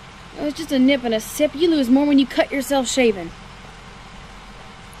pouted. It was just a nip and a sip. You lose more when you cut yourself shaving.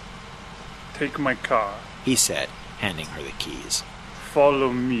 Take my car. He said, handing her the keys.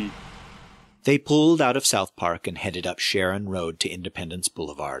 Follow me. They pulled out of South Park and headed up Sharon Road to Independence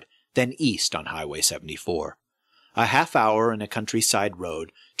Boulevard, then east on Highway 74. A half hour in a countryside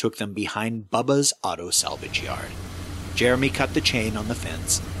road took them behind Bubba's Auto Salvage Yard. Jeremy cut the chain on the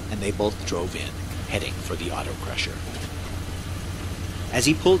fence, and they both drove in, heading for the auto crusher. As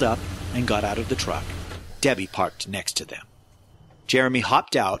he pulled up and got out of the truck, Debbie parked next to them. Jeremy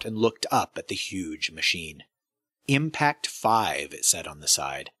hopped out and looked up at the huge machine. Impact 5, it said on the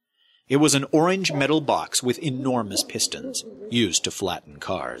side. It was an orange metal box with enormous pistons, used to flatten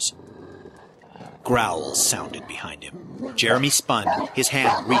cars. Growls sounded behind him. Jeremy spun, his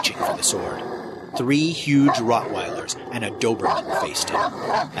hand reaching for the sword. 3 huge Rottweilers and a Doberman faced him.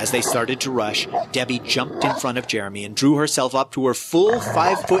 As they started to rush, Debbie jumped in front of Jeremy and drew herself up to her full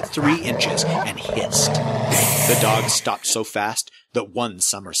 5'3" and hissed. The dogs stopped so fast that one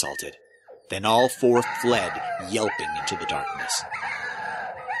somersaulted. Then all 4 fled, yelping into the darkness.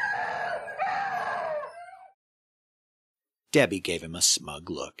 Debbie gave him a smug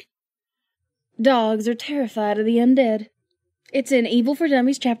look. Dogs are terrified of the undead. It's in Evil for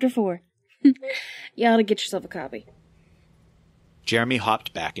Dummies, Chapter 4. You ought to get yourself a copy. Jeremy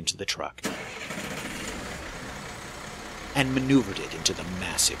hopped back into the truck and maneuvered it into the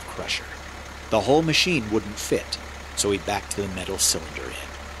massive crusher. The whole machine wouldn't fit, so he backed the metal cylinder in.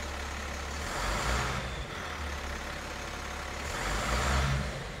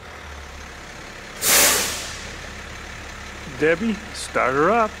 Debbie, start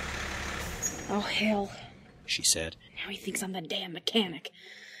her up. Oh, hell. She said. Now he thinks I'm the damn mechanic.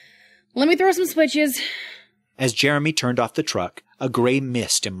 Let me throw some switches. As Jeremy turned off the truck, a gray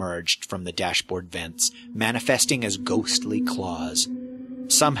mist emerged from the dashboard vents, manifesting as ghostly claws.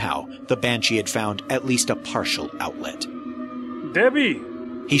 Somehow, the Banshee had found at least a partial outlet. Debbie!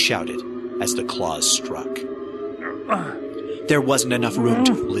 He shouted as the claws struck. There wasn't enough room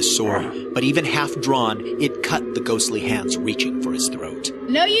to pull his sword, but even half-drawn, it cut the ghostly hands reaching for his throat.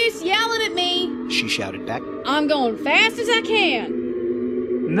 No use yelling at me! She shouted back. I'm going fast as I can!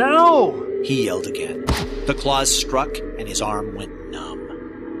 No! He yelled again. The claws struck, and his arm went numb.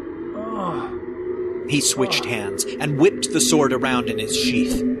 He switched hands and whipped the sword around in its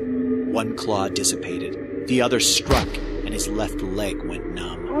sheath. One claw dissipated. The other struck, and his left leg went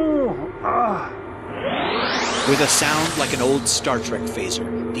numb. With a sound like an old Star Trek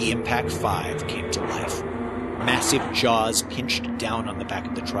phaser, the Impact 5 came to life. Massive jaws pinched down on the back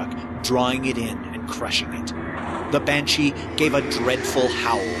of the truck, drawing it in and crushing it. The Banshee gave a dreadful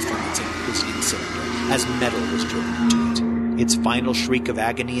howl from its imprisoning cylinder as metal was driven into it. Its final shriek of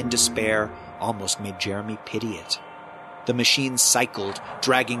agony and despair almost made Jeremy pity it. The machine cycled,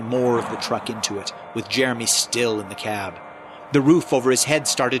 dragging more of the truck into it, with Jeremy still in the cab. The roof over his head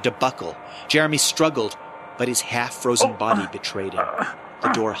started to buckle. Jeremy struggled, but his half-frozen body betrayed him. The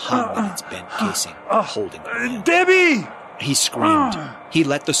door hung in its bent casing, holding him in. Debbie! He screamed. He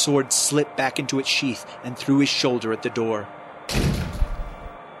let the sword slip back into its sheath and threw his shoulder at the door.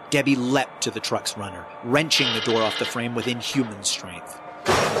 Debbie leapt to the truck's runner, wrenching the door off the frame with inhuman strength.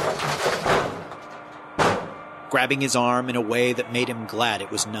 Grabbing his arm in a way that made him glad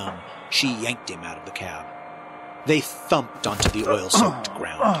it was numb, she yanked him out of the cab. They thumped onto the oil-soaked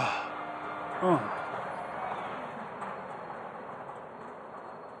ground.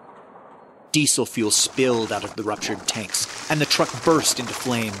 Diesel fuel spilled out of the ruptured tanks, and the truck burst into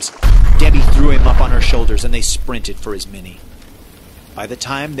flames. Debbie threw him up on her shoulders, and they sprinted for his Mini. By the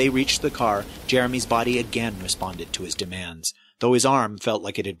time they reached the car, Jeremy's body again responded to his demands, though his arm felt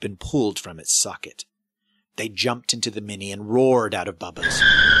like it had been pulled from its socket. They jumped into the Mini and roared out of Bubba's.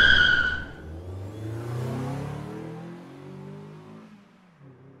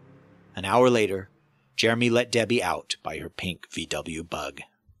 An hour later, Jeremy let Debbie out by her pink VW Bug.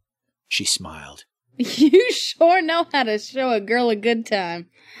 She smiled. You sure know how to show a girl a good time.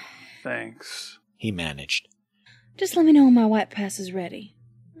 Thanks. He managed. Just let me know when my white pass is ready.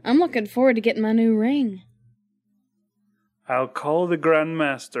 I'm looking forward to getting my new ring. I'll call the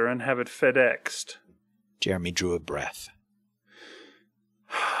Grandmaster and have it FedExed. Jeremy drew a breath.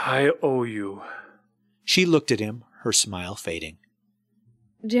 I owe you. She looked at him, her smile fading.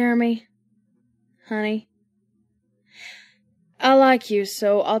 Jeremy, honey, I like you,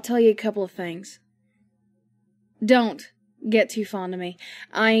 so I'll tell you a couple of things. Don't get too fond of me.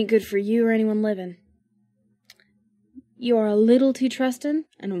 I ain't good for you or anyone living. You are a little too trusting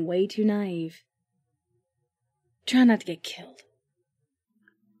and way too naive. Try not to get killed.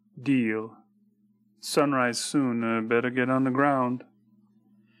 Deal. Sunrise soon. Better get on the ground.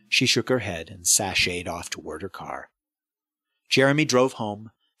 She shook her head and sashayed off toward her car. Jeremy drove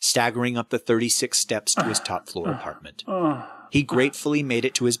home, staggering up the 36 steps to his top-floor apartment. He gratefully made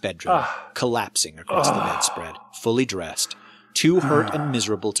it to his bedroom, collapsing across the bedspread, fully dressed, too hurt and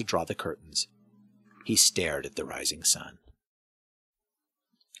miserable to draw the curtains. He stared at the rising sun.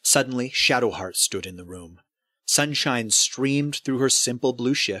 Suddenly, Shadowheart stood in the room. Sunshine streamed through her simple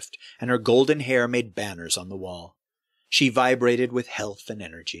blue shift, and her golden hair made banners on the wall. She vibrated with health and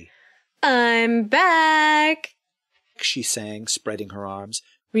energy. I'm back, she sang, spreading her arms.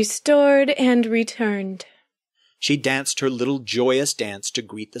 Restored and returned. She danced her little joyous dance to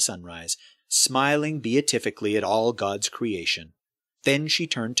greet the sunrise, smiling beatifically at all God's creation. Then she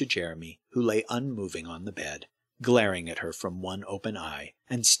turned to Jeremy, who lay unmoving on the bed, glaring at her from one open eye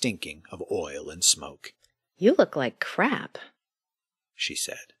and stinking of oil and smoke. You look like crap, she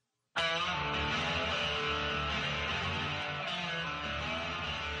said.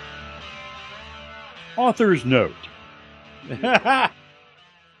 Author's note.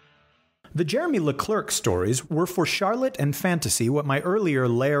 The Jeremy Leclerc stories were for Charlotte and Fantasy what my earlier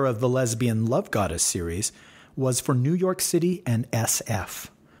Lair of the Lesbian Love Goddess series was for New York City and SF.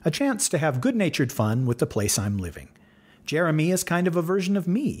 A chance to have good-natured fun with the place I'm living. Jeremy is kind of a version of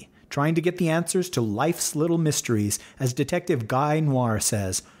me, trying to get the answers to life's little mysteries, as Detective Guy Noir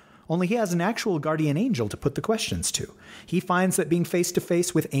says, only he has an actual guardian angel to put the questions to. He finds that being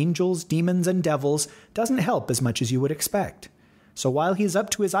face-to-face with angels, demons, and devils doesn't help as much as you would expect. So while he's up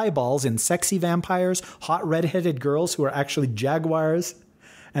to his eyeballs in sexy vampires, hot red-headed girls who are actually jaguars,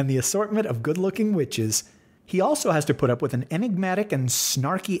 and the assortment of good-looking witches, he also has to put up with an enigmatic and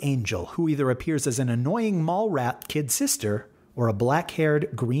snarky angel who either appears as an annoying mall rat kid sister or a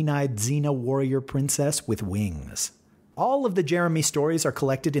black-haired, green-eyed Xena warrior princess with wings. All of the Jeremy stories are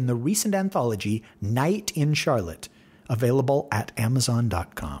collected in the recent anthology Night in Charlotte, available at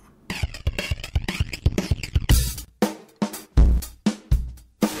Amazon.com.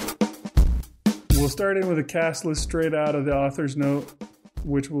 We'll start in with a cast list straight out of the author's note,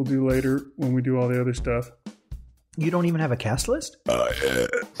 which we'll do later when we do all the other stuff. You don't even have a cast list?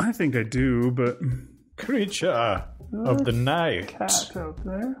 I think I do, but... Creature of the night. Cat out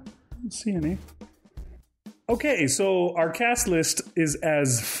there. I don't see any. Okay, so our cast list is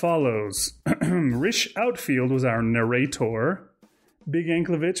as follows. Rish Outfield was our narrator. Big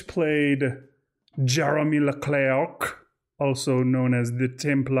Anklevich played Jeremy Leclerc, also known as the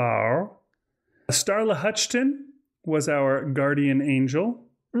Templar. Starla Huchton was our guardian angel.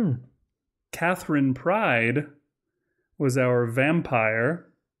 Kathryn Pride was our vampire.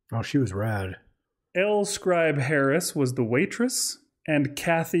 Oh, she was rad. Scribe Harris was the waitress. And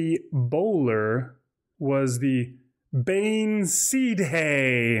Kathy Bowler was the Bane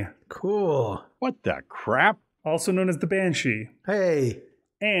Seedhay. Cool. What the crap? Also known as the Banshee. Hey.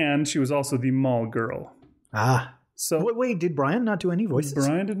 And she was also the Mall Girl. Ah. So wait, did Bryan not do any voices?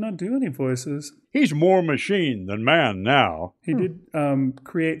 Bryan did not do any voices. He's more machine than man now. He did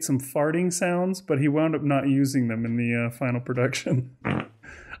create some farting sounds, but he wound up not using them in the final production.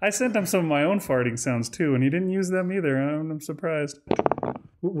 I sent him some of my own farting sounds too, and he didn't use them either. I'm surprised.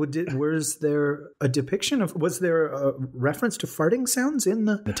 Was there a depiction of... Was there a reference to farting sounds in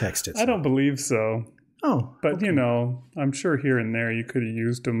the text itself? I don't believe so. Oh, but okay. You know, I'm sure here and there you could have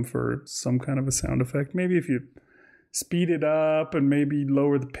used them for some kind of a sound effect. Maybe if you speed it up and maybe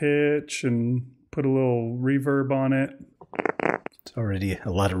lower the pitch and put a little reverb on it. It's already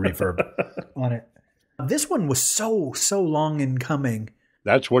a lot of reverb on it. This one was so long in coming.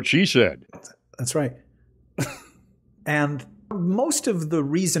 That's what she said. That's right. And most of the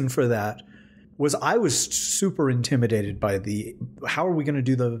reason for that was I was super intimidated by how are we going to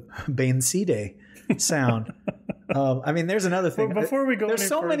do the Bane Seedhay sound? I mean, there's another thing. Well, before we go there's any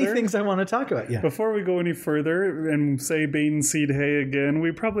so further, many things I want to talk about. Yeah. Before we go any further and say Bane Seedhay again,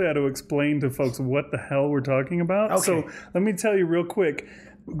 we probably ought to explain to folks what the hell we're talking about. Okay. So let me tell you real quick.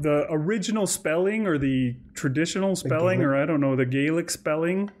 The original spelling or the traditional spelling, or I don't know, the Gaelic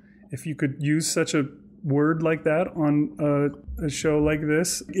spelling, if you could use such a word like that on a show like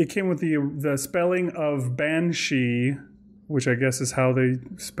this, it came with the spelling of Banshee which I guess is how they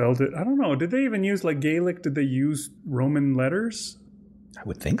spelled it. I don't know. Did they even use like Gaelic? Did they use Roman letters? I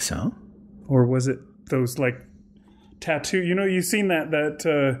would think so. Or was it those like tattoo? You know, you've seen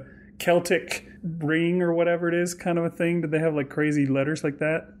that Celtic ring or whatever it is kind of a thing. Did they have like crazy letters like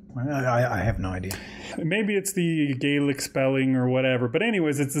that? I have no idea. Maybe it's the Gaelic spelling or whatever. But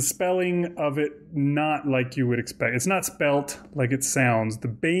anyways, it's the spelling of it not like you would expect. It's not spelt like it sounds. The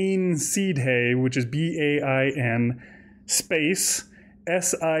Bain Sidhe, which is B-A-I-N space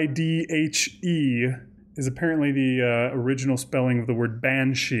S-I-D-H-E, is apparently the original spelling of the word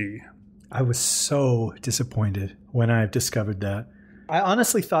banshee. I was so disappointed when I discovered that. I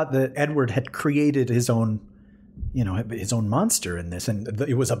honestly thought that Edward had created his own monster in this, and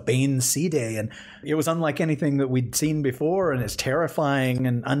it was a Bain Sidhe, and it was unlike anything that we'd seen before, and it's terrifying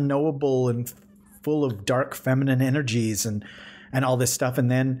and unknowable and full of dark feminine energies and all this stuff. And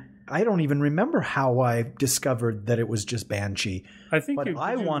then I don't even remember how I discovered that it was just Banshee.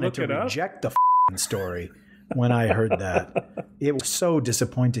 I wanted to reject the story when I heard that. It so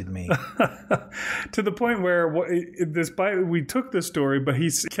disappointed me. To the point where we took the story, but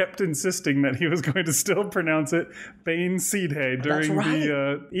he kept insisting that he was going to still pronounce it Bain Sidhe during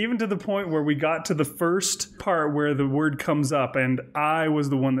even to the point where we got to the first part where the word comes up and I was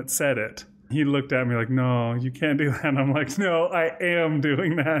the one that said it. He looked at me like, no, you can't do that. And I'm like, no, I am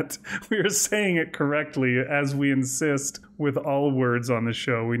doing that. We are saying it correctly, as we insist with all words on the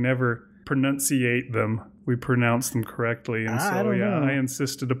show. We never pronunciate them. We pronounce them correctly. And I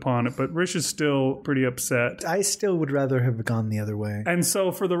insisted upon it. But Rish is still pretty upset. I still would rather have gone the other way. And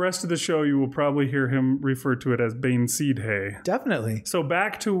so for the rest of the show, you will probably hear him refer to it as Bain Sidhe. Definitely. So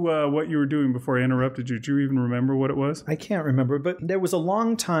back to what you were doing before I interrupted you. Do you even remember what it was? I can't remember, but there was a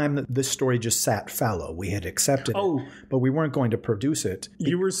long time that this story just sat fallow. We had accepted it, but we weren't going to produce it.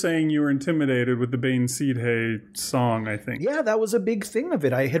 You were saying you were intimidated with the Bain Sidhe song, I think. Yeah, that was a big thing of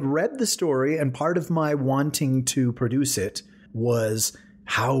it. I had read the story, and part of my wanting to produce it was,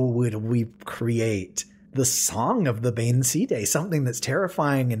 how would we create the song of the Bain Sidhe, something that's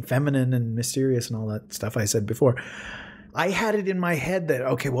terrifying and feminine and mysterious and all that stuff I said before. I had it in my head that,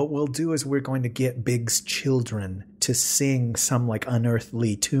 okay, what we'll do is we're going to get Big's children to sing some like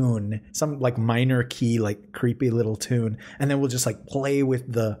unearthly tune, some like minor key, like creepy little tune. And then we'll just like play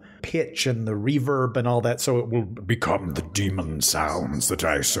with the pitch and the reverb and all that. So it will become the demon sounds that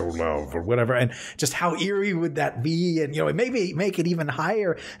I so love or whatever. And just how eerie would that be? And, maybe make it even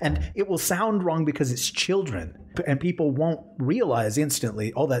higher. And it will sound wrong because it's children. And people won't realize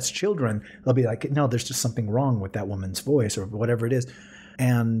instantly, oh, that's children. They'll be like, no, there's just something wrong with that woman's voice or whatever it is.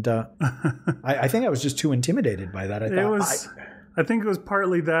 And I think I was just too intimidated by that. I think it was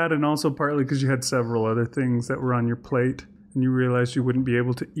partly that, and also partly because you had several other things that were on your plate, and you realized you wouldn't be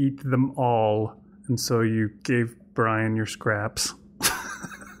able to eat them all. And so you gave Bryan your scraps.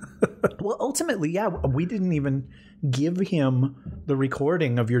 Well, ultimately, yeah, we didn't even give him the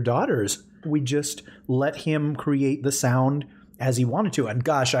recording of your daughters. We just let him create the sound as he wanted to. And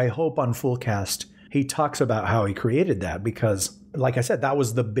gosh, I hope on Fullcast he talks about how he created that, because, like I said, that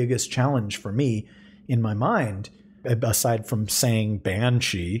was the biggest challenge for me in my mind, aside from saying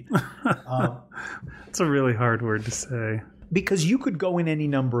Banshee. It's a really hard word to say. Because you could go in any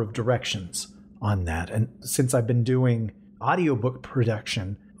number of directions on that. And since I've been doing audiobook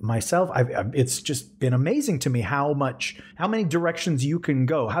production myself, it's just been amazing to me how many directions you can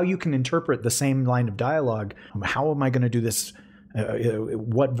go, how you can interpret the same line of dialogue. How am I going to do this?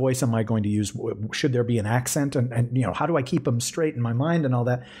 What voice am I going to use? Should there be an accent? And how do I keep them straight in my mind and all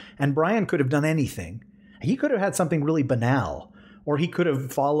that? And Bryan could have done anything. He could have had something really banal, or he could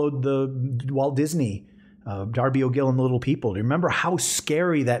have followed the Walt Disney, Darby O'Gill and the Little People. Do you remember how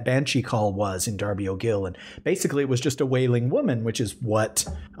scary that Banshee call was in Darby O'Gill? And basically it was just a wailing woman, which is what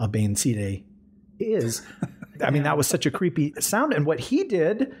a Bain Sidhe is. I mean, that was such a creepy sound. And what he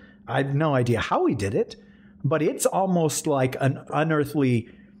did, I have no idea how he did it, but it's almost like an unearthly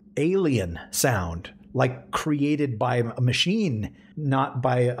alien sound, like created by a machine, not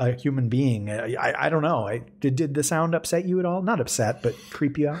by a human being. I don't know. Did the sound upset you at all? Not upset, but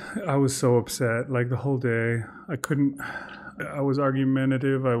creep you out? I was so upset, like the whole day. I was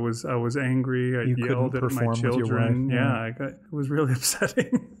argumentative. I was angry. I yelled at my children. It was really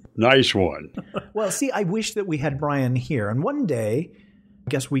upsetting. Nice one. Well, see, I wish that we had Bryan here. And one day, I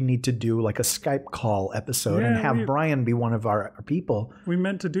guess we need to do like a Skype call episode and have Bryan be one of our people. We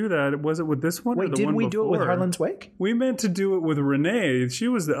meant to do that. Was it with this one? Wait, or the did one we before? do it with Harlan's Wake? We meant to do it with Renee. She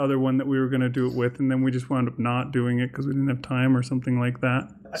was the other one that we were going to do it with, and then we just wound up not doing it because we didn't have time or something like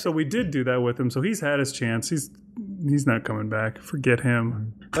that. So we did do that with him. So he's had his chance. He's He's not coming back. Forget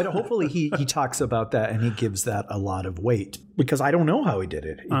him. But hopefully he talks about that and he gives that a lot of weight, because I don't know how he did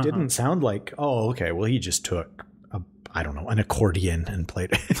it. It didn't sound like, oh, okay, well, he just took, an accordion and played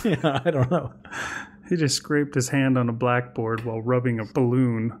it. I don't know. He just scraped his hand on a blackboard while rubbing a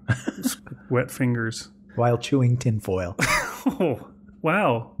balloon with wet fingers. While chewing tinfoil. Oh,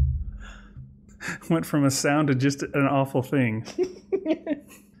 wow. Went from a sound to just an awful thing.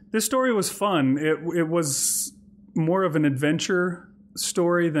 This story was fun. It was more of an adventure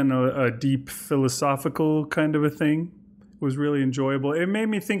story than a deep philosophical kind of a thing. It was really enjoyable. It made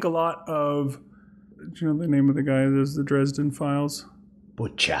me think a lot of, do you know the name of the guy that does the Dresden Files?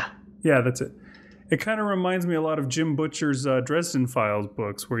 Butcher. Yeah, that's it. It kind of reminds me a lot of Jim Butcher's Dresden Files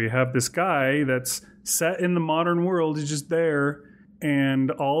books, where you have this guy that's set in the modern world. He's just there, and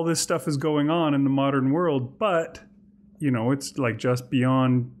all this stuff is going on in the modern world, but, it's like just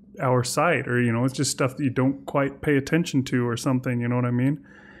beyond our sight, or, it's just stuff that you don't quite pay attention to or something, you know what I mean?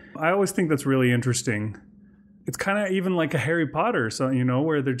 I always think that's really interesting. It's kind of even like a Harry Potter, so,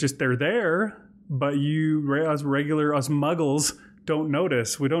 where they're there, but us muggles don't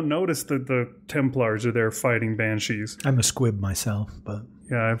notice. We don't notice that the Templars are there fighting banshees. I'm a squib myself, but...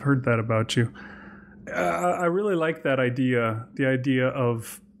 Yeah, I've heard that about you. I really like that idea, the idea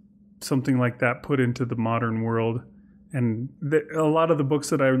of something like that put into the modern world. And a lot of the books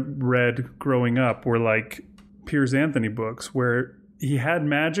that I read growing up were like Piers Anthony books, where he had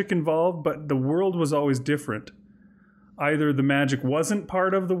magic involved, but the world was always different. Either the magic wasn't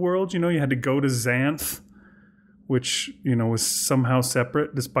part of the world, you had to go to Xanth, which, was somehow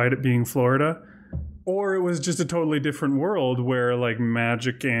separate despite it being Florida. Or it was just a totally different world where like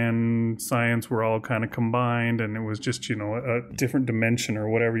magic and science were all kind of combined, and it was just, a different dimension or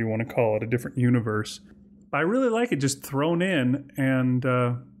whatever you want to call it, a different universe. I really like it just thrown in, and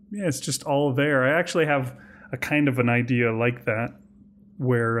it's just all there. I actually have a kind of an idea like that,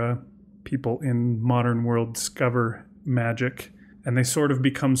 where people in modern world discover magic and they sort of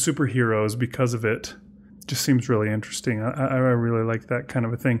become superheroes because of it. Just seems really interesting. I really like that kind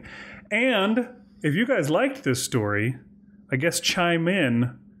of a thing. And if you guys liked this story, I guess chime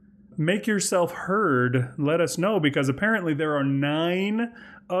in, make yourself heard, let us know, because apparently there are 9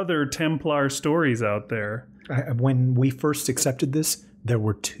 other Templar stories out there. When we first accepted this, there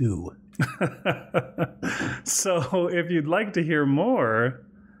were 2. So if you'd like to hear more,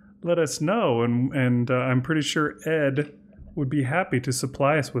 let us know, and I'm pretty sure Ed would be happy to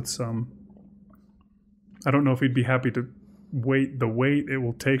supply us with some. I don't know if he'd be happy to wait it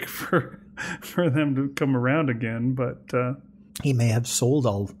will take for them to come around again, but he may have sold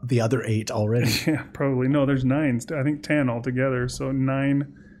all the other 8 already. Yeah, probably. No, there's 9. I think 10 altogether, so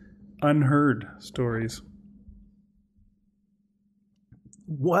 9 unheard stories.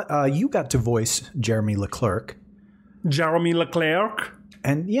 What you got to voice Jeremy Leclerc. Jeremy Leclerc?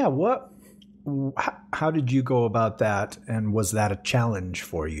 And yeah, how did you go about that, and was that a challenge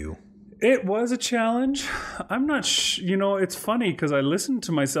for you? It was a challenge. I'm not it's funny because I listened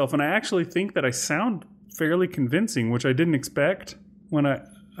to myself and I actually think that I sound fairly convincing, which I didn't expect. When I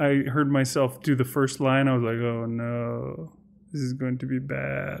heard myself do the first line, I was like, oh no, this is going to be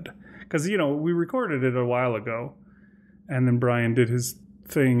bad. Because, we recorded it a while ago, and then Bryan did his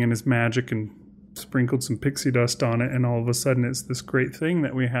thing and his magic and sprinkled some pixie dust on it, and all of a sudden it's this great thing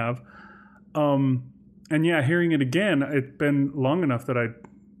that we have. And yeah, hearing it again, it's been long enough that I'd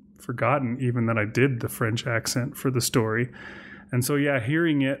forgotten even that I did the French accent for the story. And so yeah,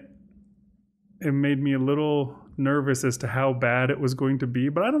 hearing it made me a little nervous as to how bad it was going to be,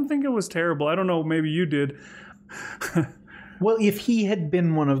 but I don't think it was terrible. I don't know, maybe you did. Well, if he had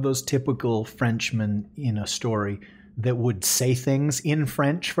been one of those typical Frenchmen in a story that would say things in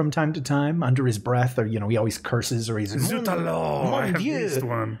French from time to time under his breath, or, he always curses, or he's Zut alors, mon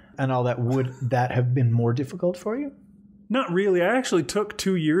Dieu, and all that, would that have been more difficult for you? Not really. I actually took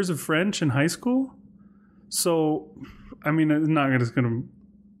 2 years of French in high school. So, it's not just going to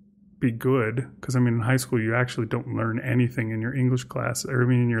be good. Because, in high school, you actually don't learn anything in your English class,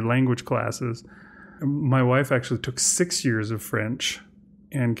 in your language classes. My wife actually took 6 years of French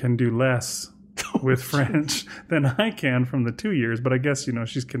and can do less with French than I can from the 2 years. But I guess,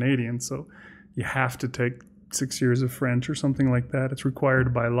 she's Canadian, so you have to take 6 years of French or something like that. It's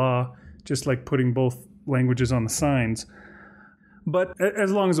required by law, just like putting both languages on the signs. But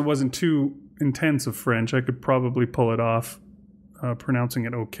as long as it wasn't too intense of French, I could probably pull it off, pronouncing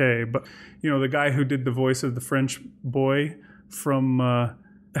it okay. But, the guy who did the voice of the French boy from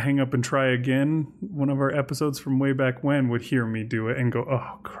Hang Up and Try Again, one of our episodes from way back when, would hear me do it and go,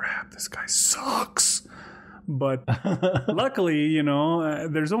 oh, crap, this guy sucks. But luckily, you know,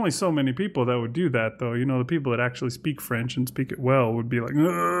 there's only so many people that would do that, though. You know, the people that actually speak French and speak it well would be like,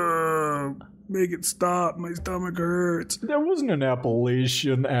 make it stop. My stomach hurts. There wasn't an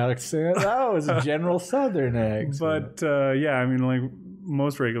Appalachian accent. That was a general Southern accent. But, yeah, I mean, like,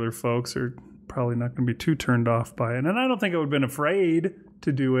 most regular folks are probably not going to be too turned off by it. And I don't think I would have been afraid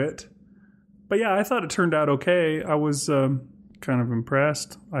to do it. But, yeah, I thought it turned out okay. I was kind of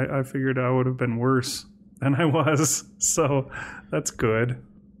impressed. I figured I would have been worse than I was. So that's good.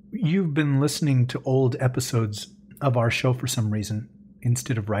 You've been listening to old episodes of our show for some reason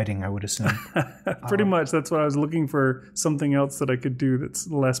instead of writing, I would assume. Pretty much. That's what I was looking for, something else that I could do that's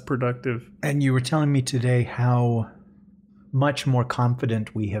less productive. And you were telling me today how much more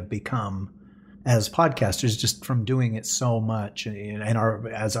confident we have become as podcasters just from doing it so much, and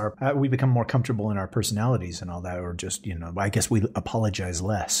we become more comfortable in our personalities and all that, or just, you know, I guess we apologize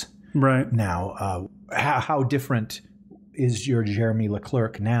less right now. How different is your Jeremy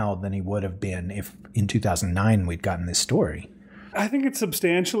Leclerc now than he would have been if in 2009 we'd gotten this story? I think it's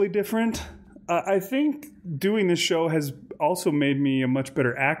substantially different. I think doing this show has also made me a much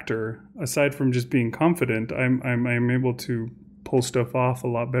better actor. Aside from just being confident, I'm able to pull stuff off a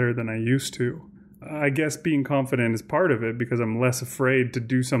lot better than I used to. I guess being confident is part of it because I'm less afraid to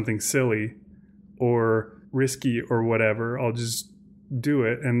do something silly or risky or whatever. I'll just do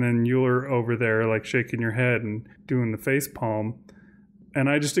it, and then you're over there like shaking your head and doing the face palm. And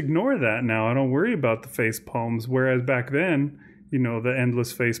I just ignore that now. I don't worry about the face palms, whereas back then, you know, the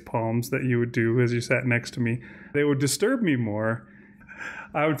endless face palms that you would do as you sat next to me, they would disturb me more.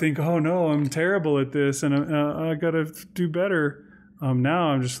 I would think, oh no, I'm terrible at this and I gotta do better. Now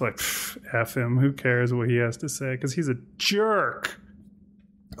I'm just like, F him, who cares what he has to say, because he's a jerk.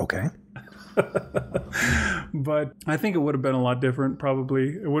 Okay. But I think it would have been a lot different,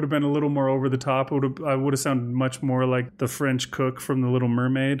 probably. It would have been a little more over the top. I would have sounded much more like the French cook from The Little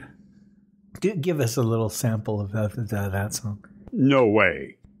Mermaid. Give us a little sample of that song. No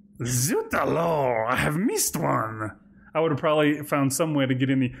way. Zut alors, I have missed one. I would have probably found some way to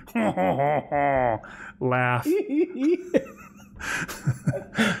get in the laugh.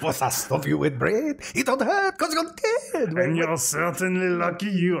 Was I stuff you with bread? It don't hurt because you're dead. And you're certainly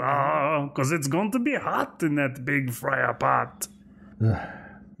lucky you are, because it's going to be hot in that big fryer pot.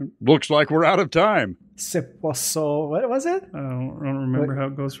 Looks like we're out of time. C'est poisson. What was it? I don't remember how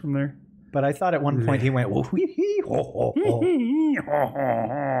it goes from there. But I thought at one point he went, ho, ho,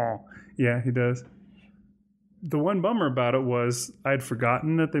 ho. Yeah, he does. The one bummer about it was I'd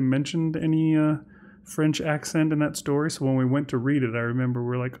forgotten that they mentioned any French accent in that story. So when we went to read it, I remember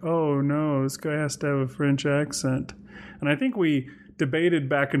we're like, oh no, this guy has to have a French accent. And I think we debated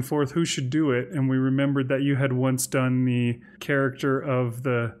back and forth who should do it. And we remembered that you had once done the character of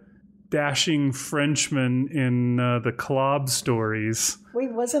the dashing Frenchman in the Klob stories.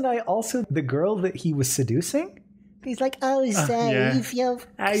 Wait, wasn't I also the girl that he was seducing? He's like, oh, Zave, yeah.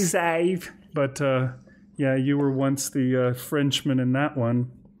 Hi, Zave. But yeah, you were once the Frenchman in that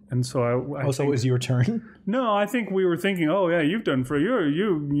one. And so I so it was your turn? No, I think we were thinking, oh yeah, you've done for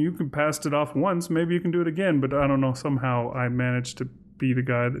you can passed it off once, maybe you can do it again. But I don't know, somehow I managed to be the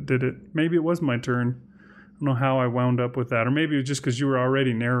guy that did it. Maybe it was my turn. I don't know how I wound up with that. Or maybe it was just because you were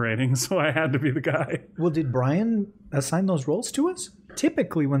already narrating, so I had to be the guy. Well, did Bryan assign those roles to us?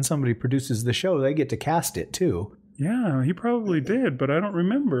 Typically, when somebody produces the show, they get to cast it, too. Yeah, he probably did, but I don't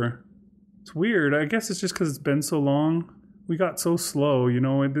remember. It's weird. I guess it's just because it's been so long. We got so slow, you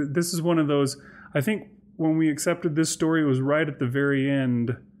know. This is one of those... I think when we accepted this story, it was right at the very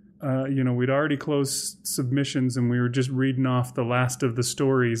end. You know, we'd already closed submissions and we were just reading off the last of the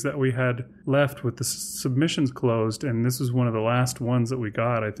stories that we had left with the submissions closed. And this was one of the last ones that we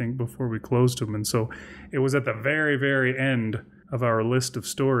got, I think, before we closed them. And so it was at the very, very end of our list of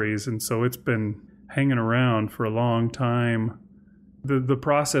stories. And so it's been hanging around for a long time. The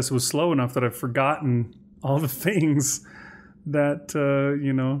process was slow enough that I've forgotten all the things that,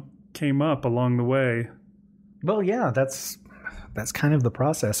 you know, came up along the way. Well, yeah, that's kind of the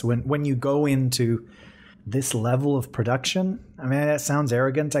process. When you go into this level of production, I mean, that sounds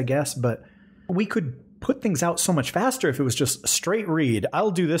arrogant, I guess, but we could put things out so much faster if it was just a straight read.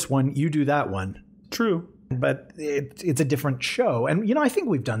 I'll do this one, you do that one. True. But it's a different show. And, you know, I think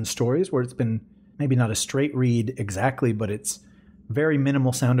we've done stories where it's been maybe not a straight read exactly, but it's very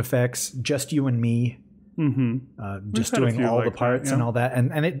minimal sound effects, just you and me. Mm-hmm. Just doing all the parts and all that.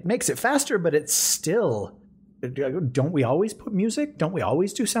 And it makes it faster, but it's still... Don't we always put music? Don't we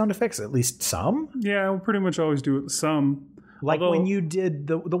always do sound effects? At least some? Yeah, we pretty much always do it some. Like when you did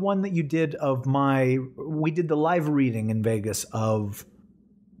the one that you did of we did the live reading in Vegas of...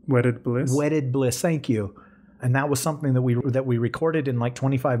 Wedded Bliss. Wedded Bliss, thank you. And that was something that we recorded in like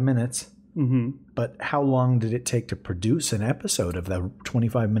 25 minutes. Mm-hmm. But how long did it take to produce an episode of the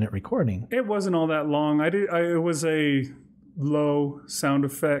 25-minute recording? It wasn't all that long. It was a low sound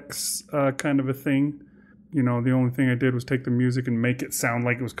effects kind of a thing. You know, the only thing I did was take the music and make it sound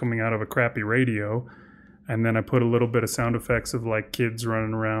like it was coming out of a crappy radio. And then I put a little bit of sound effects of like kids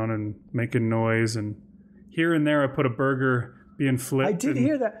running around and making noise. And here and there I put a burger being flipped. I did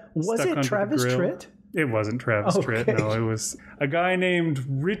hear that. Was it Travis Tritt? It wasn't Travis Tritt, no. It was a guy named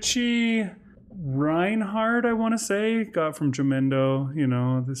Richie Reinhardt, I want to say. Got from Jamendo, you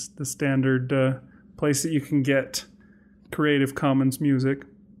know, the standard place that you can get Creative Commons music.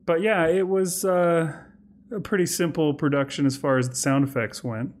 But yeah, it was a pretty simple production as far as the sound effects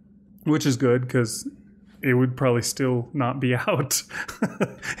went, which is good because it would probably still not be out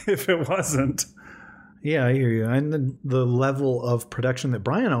if it wasn't. Yeah, I hear you. And the level of production that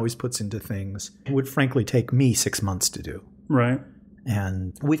Bryan always puts into things would frankly take me 6 months to do. Right.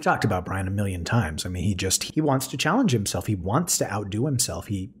 And we've talked about Bryan a million times. I mean, he wants to challenge himself. He wants to outdo himself.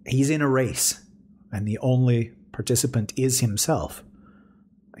 He's in a race, and the only participant is himself.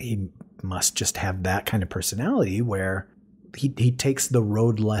 He must just have that kind of personality where he takes the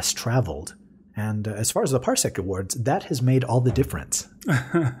road less traveled. And as far as the Parsec Awards, that has made all the difference.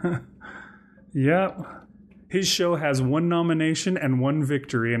 Yeah. His show has 1 nomination and 1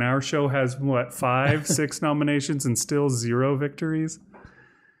 victory, and our show has, 5, 6 nominations and still 0 victories?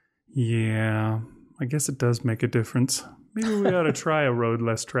 Yeah, I guess it does make a difference. Maybe we ought to try a road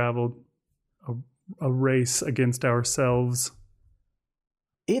less traveled, a race against ourselves.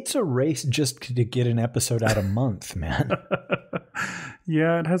 It's a race just to get an episode out a month, man.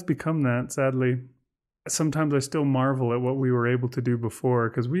 Yeah, it has become that, sadly. Sometimes I still marvel at what we were able to do before,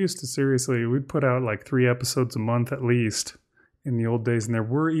 because we used to we'd put out like 3 episodes a month at least in the old days. And there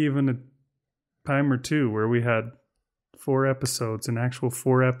were even a time or two where we had 4 episodes, an actual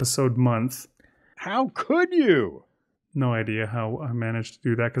 4-episode month. How could you? No idea how I managed to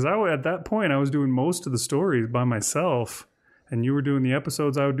do that, because at that point I was doing most of the stories by myself, and you were doing the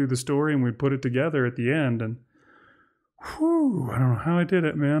episodes. I would do the story and we'd put it together at the end. And I don't know how I did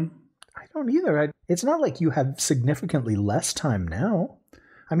it, man. I don't either. It's not like you have significantly less time now.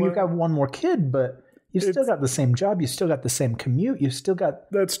 I mean, you've got 1 more kid, but you've still got the same job. You still got the same commute. You still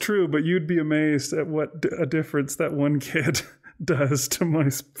got... That's true, but you'd be amazed at what a difference that 1 kid does to my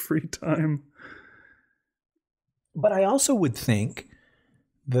free time. But I also would think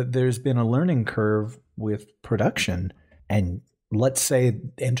that there's been a learning curve with production. And let's say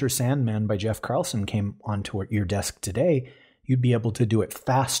Enter Sandman by Jeff Carlson came onto your desk today. You'd be able to do it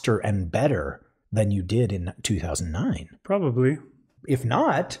faster and better than you did in 2009. Probably. If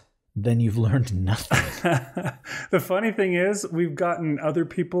not, then you've learned nothing. The funny thing is, we've gotten other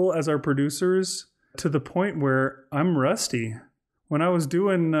people as our producers to the point where I'm rusty. When I was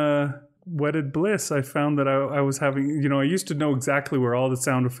doing Wedded Bliss, I found that I was having, I used to know exactly where all the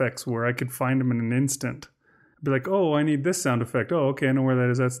sound effects were. I could find them in an instant. Be like, oh, I need this sound effect. Oh, okay, I know where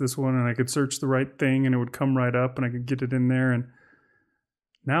that is. That's this one. And I could search the right thing and it would come right up and I could get it in there. And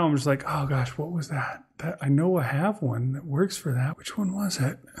now I'm just like, oh gosh, what was that? I know I have one that works for that. Which one was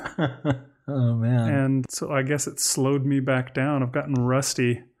it? Oh, man. And so I guess it slowed me back down. I've gotten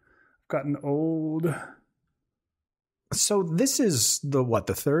rusty. I've gotten old. So this is the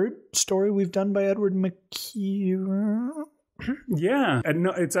 3rd story we've done by Edward McKeown? Yeah, and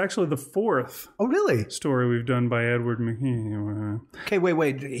no, it's actually the 4th. Oh, really? Story we've done by Edward McKeown. Okay,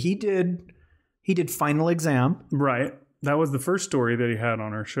 wait. He did Final Exam. Right. That was the first story that he had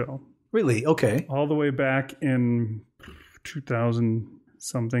on our show. Really? Okay. All the way back in 2000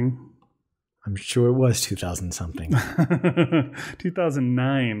 something. I'm sure it was 2000 something.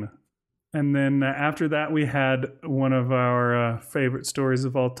 2009. And then after that, we had one of our favorite stories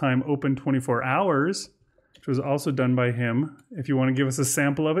of all time, Open 24 Hours, which was also done by him. If you want to give us a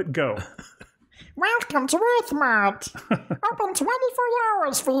sample of it, go. Welcome to Earthmart. Open 24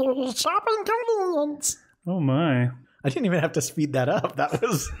 hours for your shopping convenience. Oh, my. I didn't even have to speed that up. That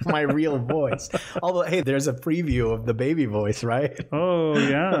was my real voice. Although, hey, there's a preview of the baby voice, right? Oh,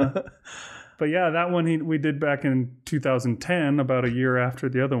 yeah. But yeah, that one we did back in 2010, about a year after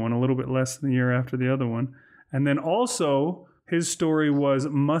the other one, a little bit less than a year after the other one. And then also, his story was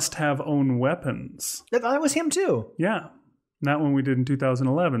Must Have Own Weapons. That was him too. Yeah. That one we did in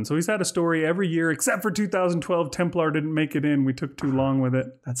 2011. So he's had a story every year, except for 2012. Templar didn't make it in. We took too long with it.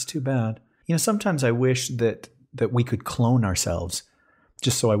 That's too bad. Sometimes I wish that we could clone ourselves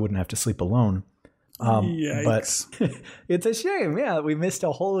just so I wouldn't have to sleep alone. Yikes. But it's a shame. Yeah, we missed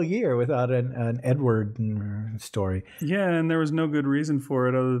a whole year without an Edward story. Yeah, and there was no good reason for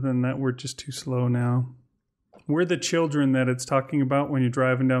it other than that we're just too slow now. We're the children that it's talking about when you're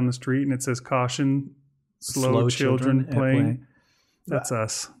driving down the street and it says caution, slow children playing. That's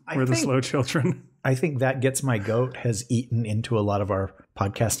us. We're the slow children. I think That Gets My Goat has eaten into a lot of our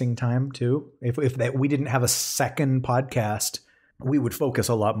podcasting time too. If we didn't have a second podcast, we would focus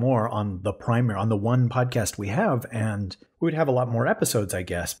a lot more on the one podcast we have, and we would have a lot more episodes, I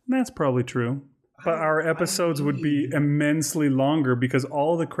guess. That's probably true. But our episodes would be immensely longer because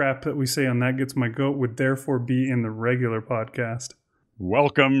all the crap that we say on That Gets My Goat would therefore be in the regular podcast.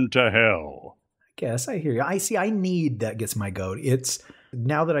 Welcome to hell. I guess I hear you. I need That Gets My Goat. It's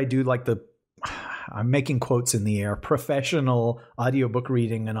now that I do like I'm making quotes in the air, professional audiobook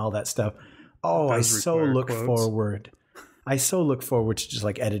reading and all that stuff. Oh, I so look forward. I so look forward to just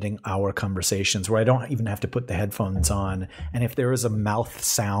like editing our conversations where I don't even have to put the headphones on. And if there is a mouth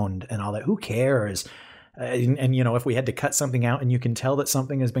sound and all that, who cares? And you know, if we had to cut something out and you can tell that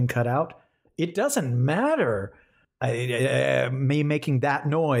something has been cut out, it doesn't matter. Me making that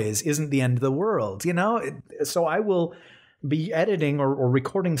noise isn't the end of the world, you know? So I will be editing or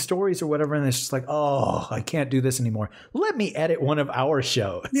recording stories or whatever. And it's just like, oh, I can't do this anymore. Let me edit one of our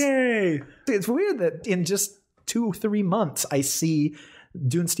shows. Yay. It's weird that in just 2-3 months, I see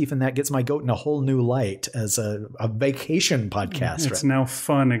Dunesteef and That Gets My Goat in a whole new light as a vacation podcast. It's now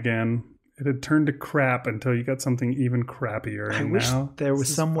fun again. It had turned to crap until you got something even crappier. I wish there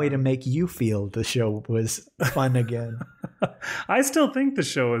was some way to make you feel the show was fun again. I still think the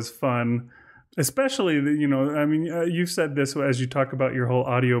show is fun, especially, you know, I mean, you said this as you talk about your whole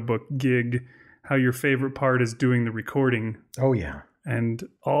audiobook gig, how your favorite part is doing the recording. Oh, yeah. And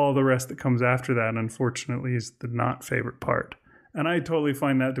all the rest that comes after that, unfortunately, is the not favorite part. And I totally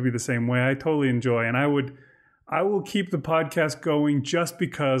find that to be the same way. I totally enjoy. And I will keep the podcast going just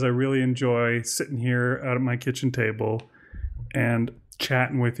because I really enjoy sitting here at my kitchen table and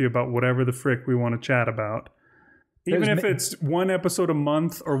chatting with you about whatever the frick we want to chat about. Even if it's one episode a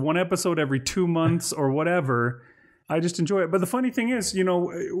month or one episode every 2 months or whatever, I just enjoy it. But the funny thing is, you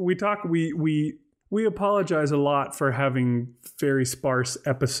know, we apologize a lot for having very sparse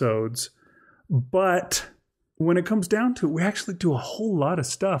episodes, but when it comes down to it, we actually do a whole lot of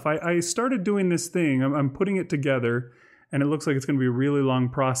stuff. I started doing this thing. I'm putting it together, and it looks like it's going to be a really long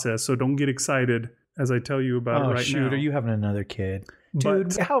process, so don't get excited as I tell you about it right now. Oh, shoot, are you having another kid?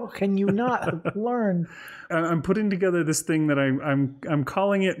 Dude, how can you not learn? I'm putting together this thing that I'm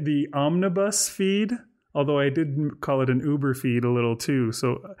calling it the Omnibus feed. Although I did call it an Uber feed a little too,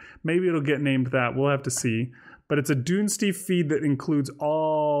 so maybe it'll get named that. We'll have to see. But it's a Dunesteef feed that includes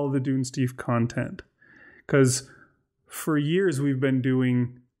all the Dunesteef content. Because for years we've been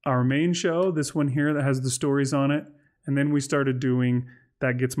doing our main show, this one here that has the stories on it, and then we started doing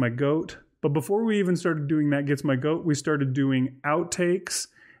That Gets My Goat. But before we even started doing That Gets My Goat, we started doing outtakes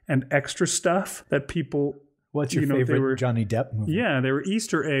and extra stuff that people... What's your favorite Johnny Depp movie? Yeah, they were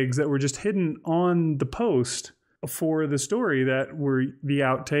Easter eggs that were just hidden on the post for the story that were the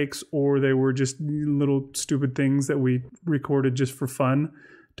outtakes, or they were just little stupid things that we recorded just for fun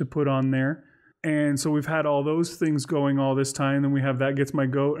to put on there. And so we've had all those things going all this time. Then we have That Gets My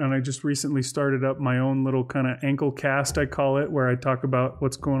Goat, and I just recently started up my own little kind of ankle cast, I call it, where I talk about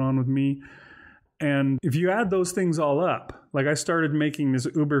what's going on with me. And if you add those things all up, like I started making this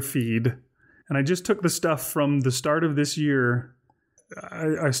Uber feed, and I just took the stuff from the start of this year.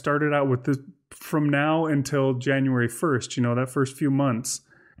 I started out with from now until January 1st, you know, that first few months.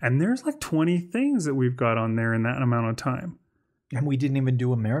 And there's like 20 things that we've got on there in that amount of time. And we didn't even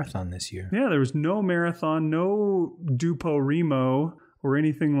do a marathon this year. Yeah, there was no marathon, no Dupo Remo or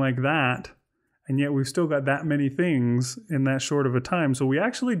anything like that. And yet we've still got that many things in that short of a time. So we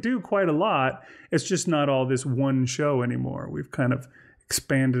actually do quite a lot. It's just not all this one show anymore. We've kind of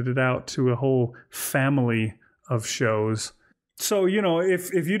expanded it out to a whole family of shows. So, you know,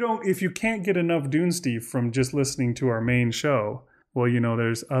 if you can't get enough Dunesteef from just listening to our main show, well, you know,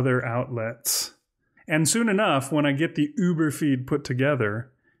 there's other outlets. And soon enough, when I get the Uber feed put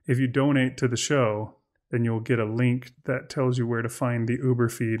together, if you donate to the show, then you'll get a link that tells you where to find the Uber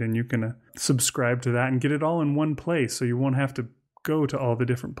feed, and you can subscribe to that and get it all in one place, so you won't have to go to all the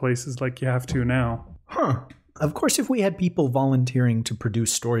different places like you have to now. Huh. Of course, if we had people volunteering to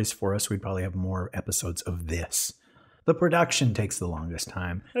produce stories for us, we'd probably have more episodes of this. The production takes the longest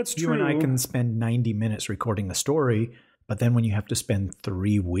time. That's true. You and I can spend 90 minutes recording a story, but then when you have to spend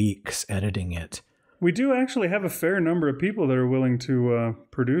 3 weeks editing it. We do actually have a fair number of people that are willing to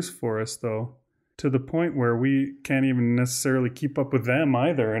produce for us, though, to the point where we can't even necessarily keep up with them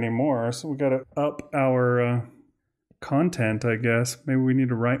either anymore. So we got to up our content, I guess. Maybe we need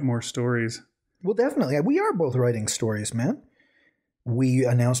to write more stories. Well, definitely. We are both writing stories, man. We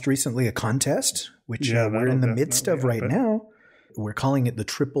announced recently a contest which we're in the midst of right now. We're calling it the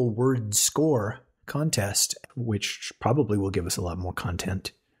triple word score contest, which probably will give us a lot more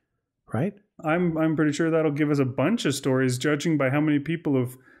content, right? I'm pretty sure that'll give us a bunch of stories, judging by how many people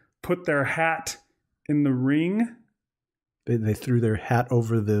have put their hat in the ring. They threw their hat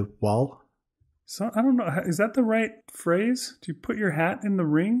over the wall. So I don't know. Is that the right phrase? Do you put your hat in the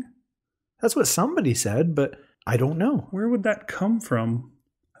ring? That's what somebody said, but I don't know. Where would that come from?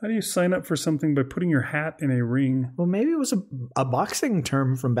 How do you sign up for something by putting your hat in a ring? Well, maybe it was a boxing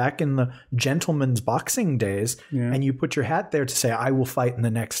term from back in the gentleman's boxing days, and you put your hat there to say, I will fight in the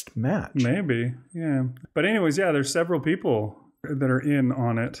next match. Maybe, yeah. But anyways, there's several people that are in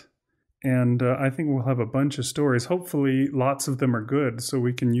on it, and I think we'll have a bunch of stories. Hopefully, lots of them are good, so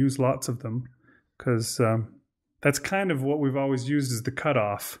we can use lots of them, because that's kind of what we've always used as the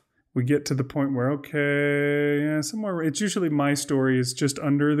cutoff. We get to the point where, somewhere, it's usually my story is just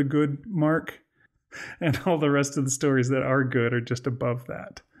under the good mark, and all the rest of the stories that are good are just above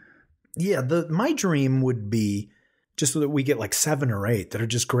that. Yeah, my dream would be just so that we get like 7 or 8 that are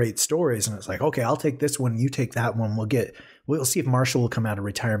just great stories, and it's like, okay, I'll take this one, you take that one, we'll see if Marshall will come out of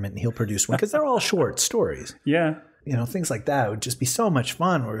retirement and he'll produce one, because they're all short stories. Yeah. Things like that would just be so much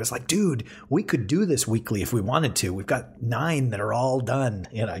fun, where it's like, dude, we could do this weekly if we wanted to. We've got 9 that are all done.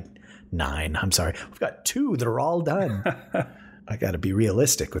 9, I'm sorry. We've got 2 that are all done. I got to be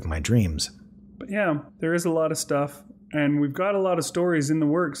realistic with my dreams. But yeah, there is a lot of stuff. And we've got a lot of stories in the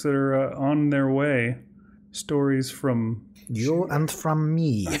works that are on their way. Stories from you and from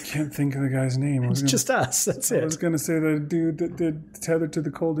me. I can't think of the guy's name. It's just us. That's it. I was going to say the dude that did Tethered to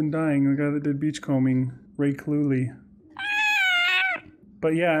the Cold and Dying, the guy that did Beachcombing, Ray Cluley.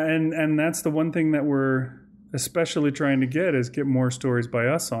 But yeah, and that's the one thing that we're especially trying to get more stories by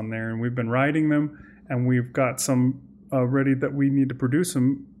us on there. And we've been writing them, and we've got some ready that we need to produce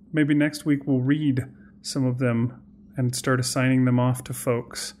them. Maybe next week we'll read some of them and start assigning them off to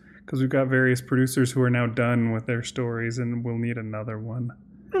folks, because we've got various producers who are now done with their stories, and we'll need another one.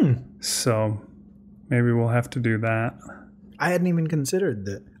 So maybe we'll have to do that. I hadn't even considered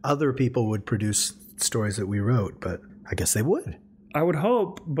that other people would produce stories that we wrote, but I guess they would. I would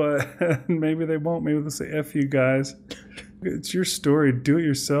hope, but maybe they won't. Maybe they'll say, F you guys. It's your story. Do it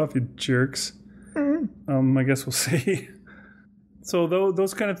yourself, you jerks. I guess we'll see. So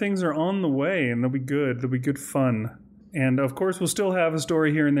those kind of things are on the way, and they'll be good. They'll be good fun. And, of course, we'll still have a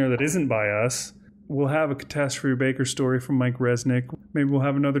story here and there that isn't by us. We'll have a Catastrophe Baker story from Mike Resnick. Maybe we'll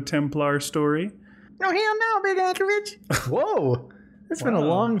have another Templar story. Oh, hell no, Big Anchorage. Whoa. It's been a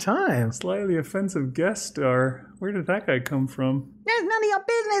long time. Slightly offensive guest star. Where did that guy come from? That's none of your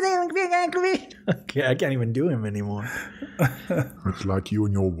business, Big Anchorage. Okay, I can't even do him anymore. It's like you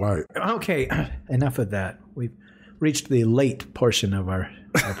and your wife. Okay, enough of that. We've reached the late portion of our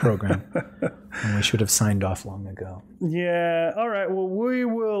program, and we should have signed off long ago. Yeah, all right. Well, we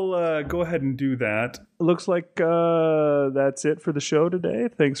will go ahead and do that. Looks like that's it for the show today.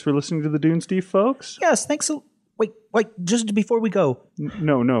 Thanks for listening to the Dunesteef, folks. Yes, thanks. Wait, just before we go.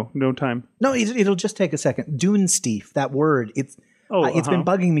 No time. No, it'll just take a second. Dunesteef, that word, it's been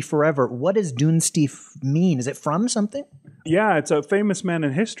bugging me forever. What does Dunesteef mean? Is it from something? Yeah, it's a famous man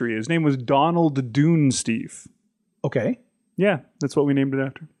in history. His name was Donald Dunesteef. Okay. Yeah, that's what we named it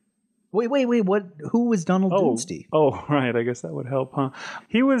after. Wait, what? Who was Donald Dunesteef? Oh, right, I guess that would help, huh?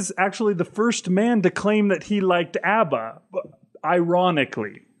 He was actually the first man to claim that he liked ABBA.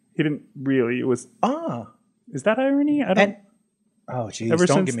 Ironically. He didn't really. It was... Is that irony? I don't... Oh, geez,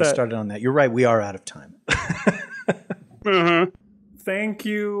 don't get me started on that. You're right, we are out of time. Thank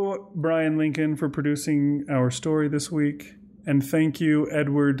you, Bryan Lincoln, for producing our story this week. And thank you,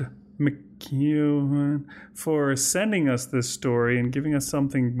 Edward McKeown, for sending us this story and giving us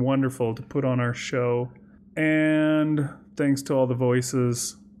something wonderful to put on our show. And thanks to all the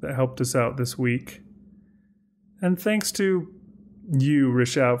voices that helped us out this week. And thanks to you,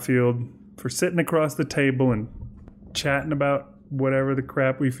 Rish Outfield, for sitting across the table and chatting about whatever the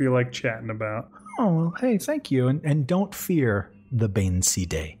crap we feel like chatting about. Oh, well, hey, thank you. And don't fear the Bainsey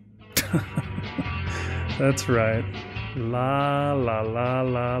Day. That's right. La, la, la,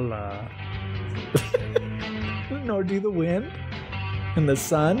 la, la. Nor do the wind, and the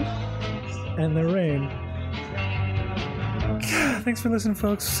sun, and the rain. Thanks for listening,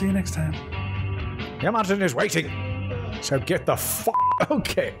 folks. See you next time. Your mountain is waiting, so get the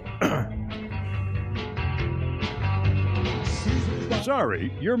Okay.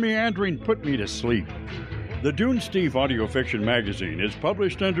 Sorry, your meandering put me to sleep. The Dunesteef audio fiction magazine is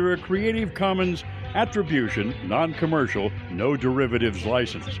published under a Creative Commons Attribution, Non-Commercial, No Derivatives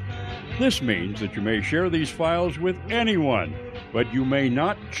license. This means that you may share these files with anyone, but you may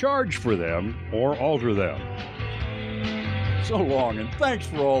not charge for them or alter them. So long, and thanks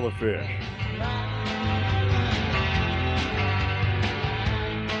for all the fish.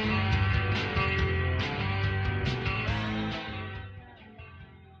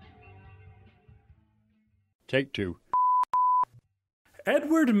 Take two.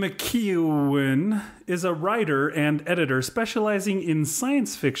 Edward McKeown is a writer and editor specializing in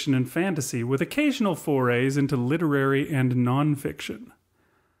science fiction and fantasy with occasional forays into literary and nonfiction.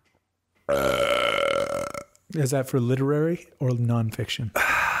 Is that for literary or nonfiction?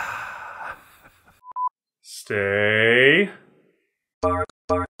 Stay. Bark,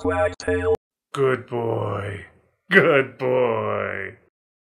 bark, wagtail. Good boy. Good boy.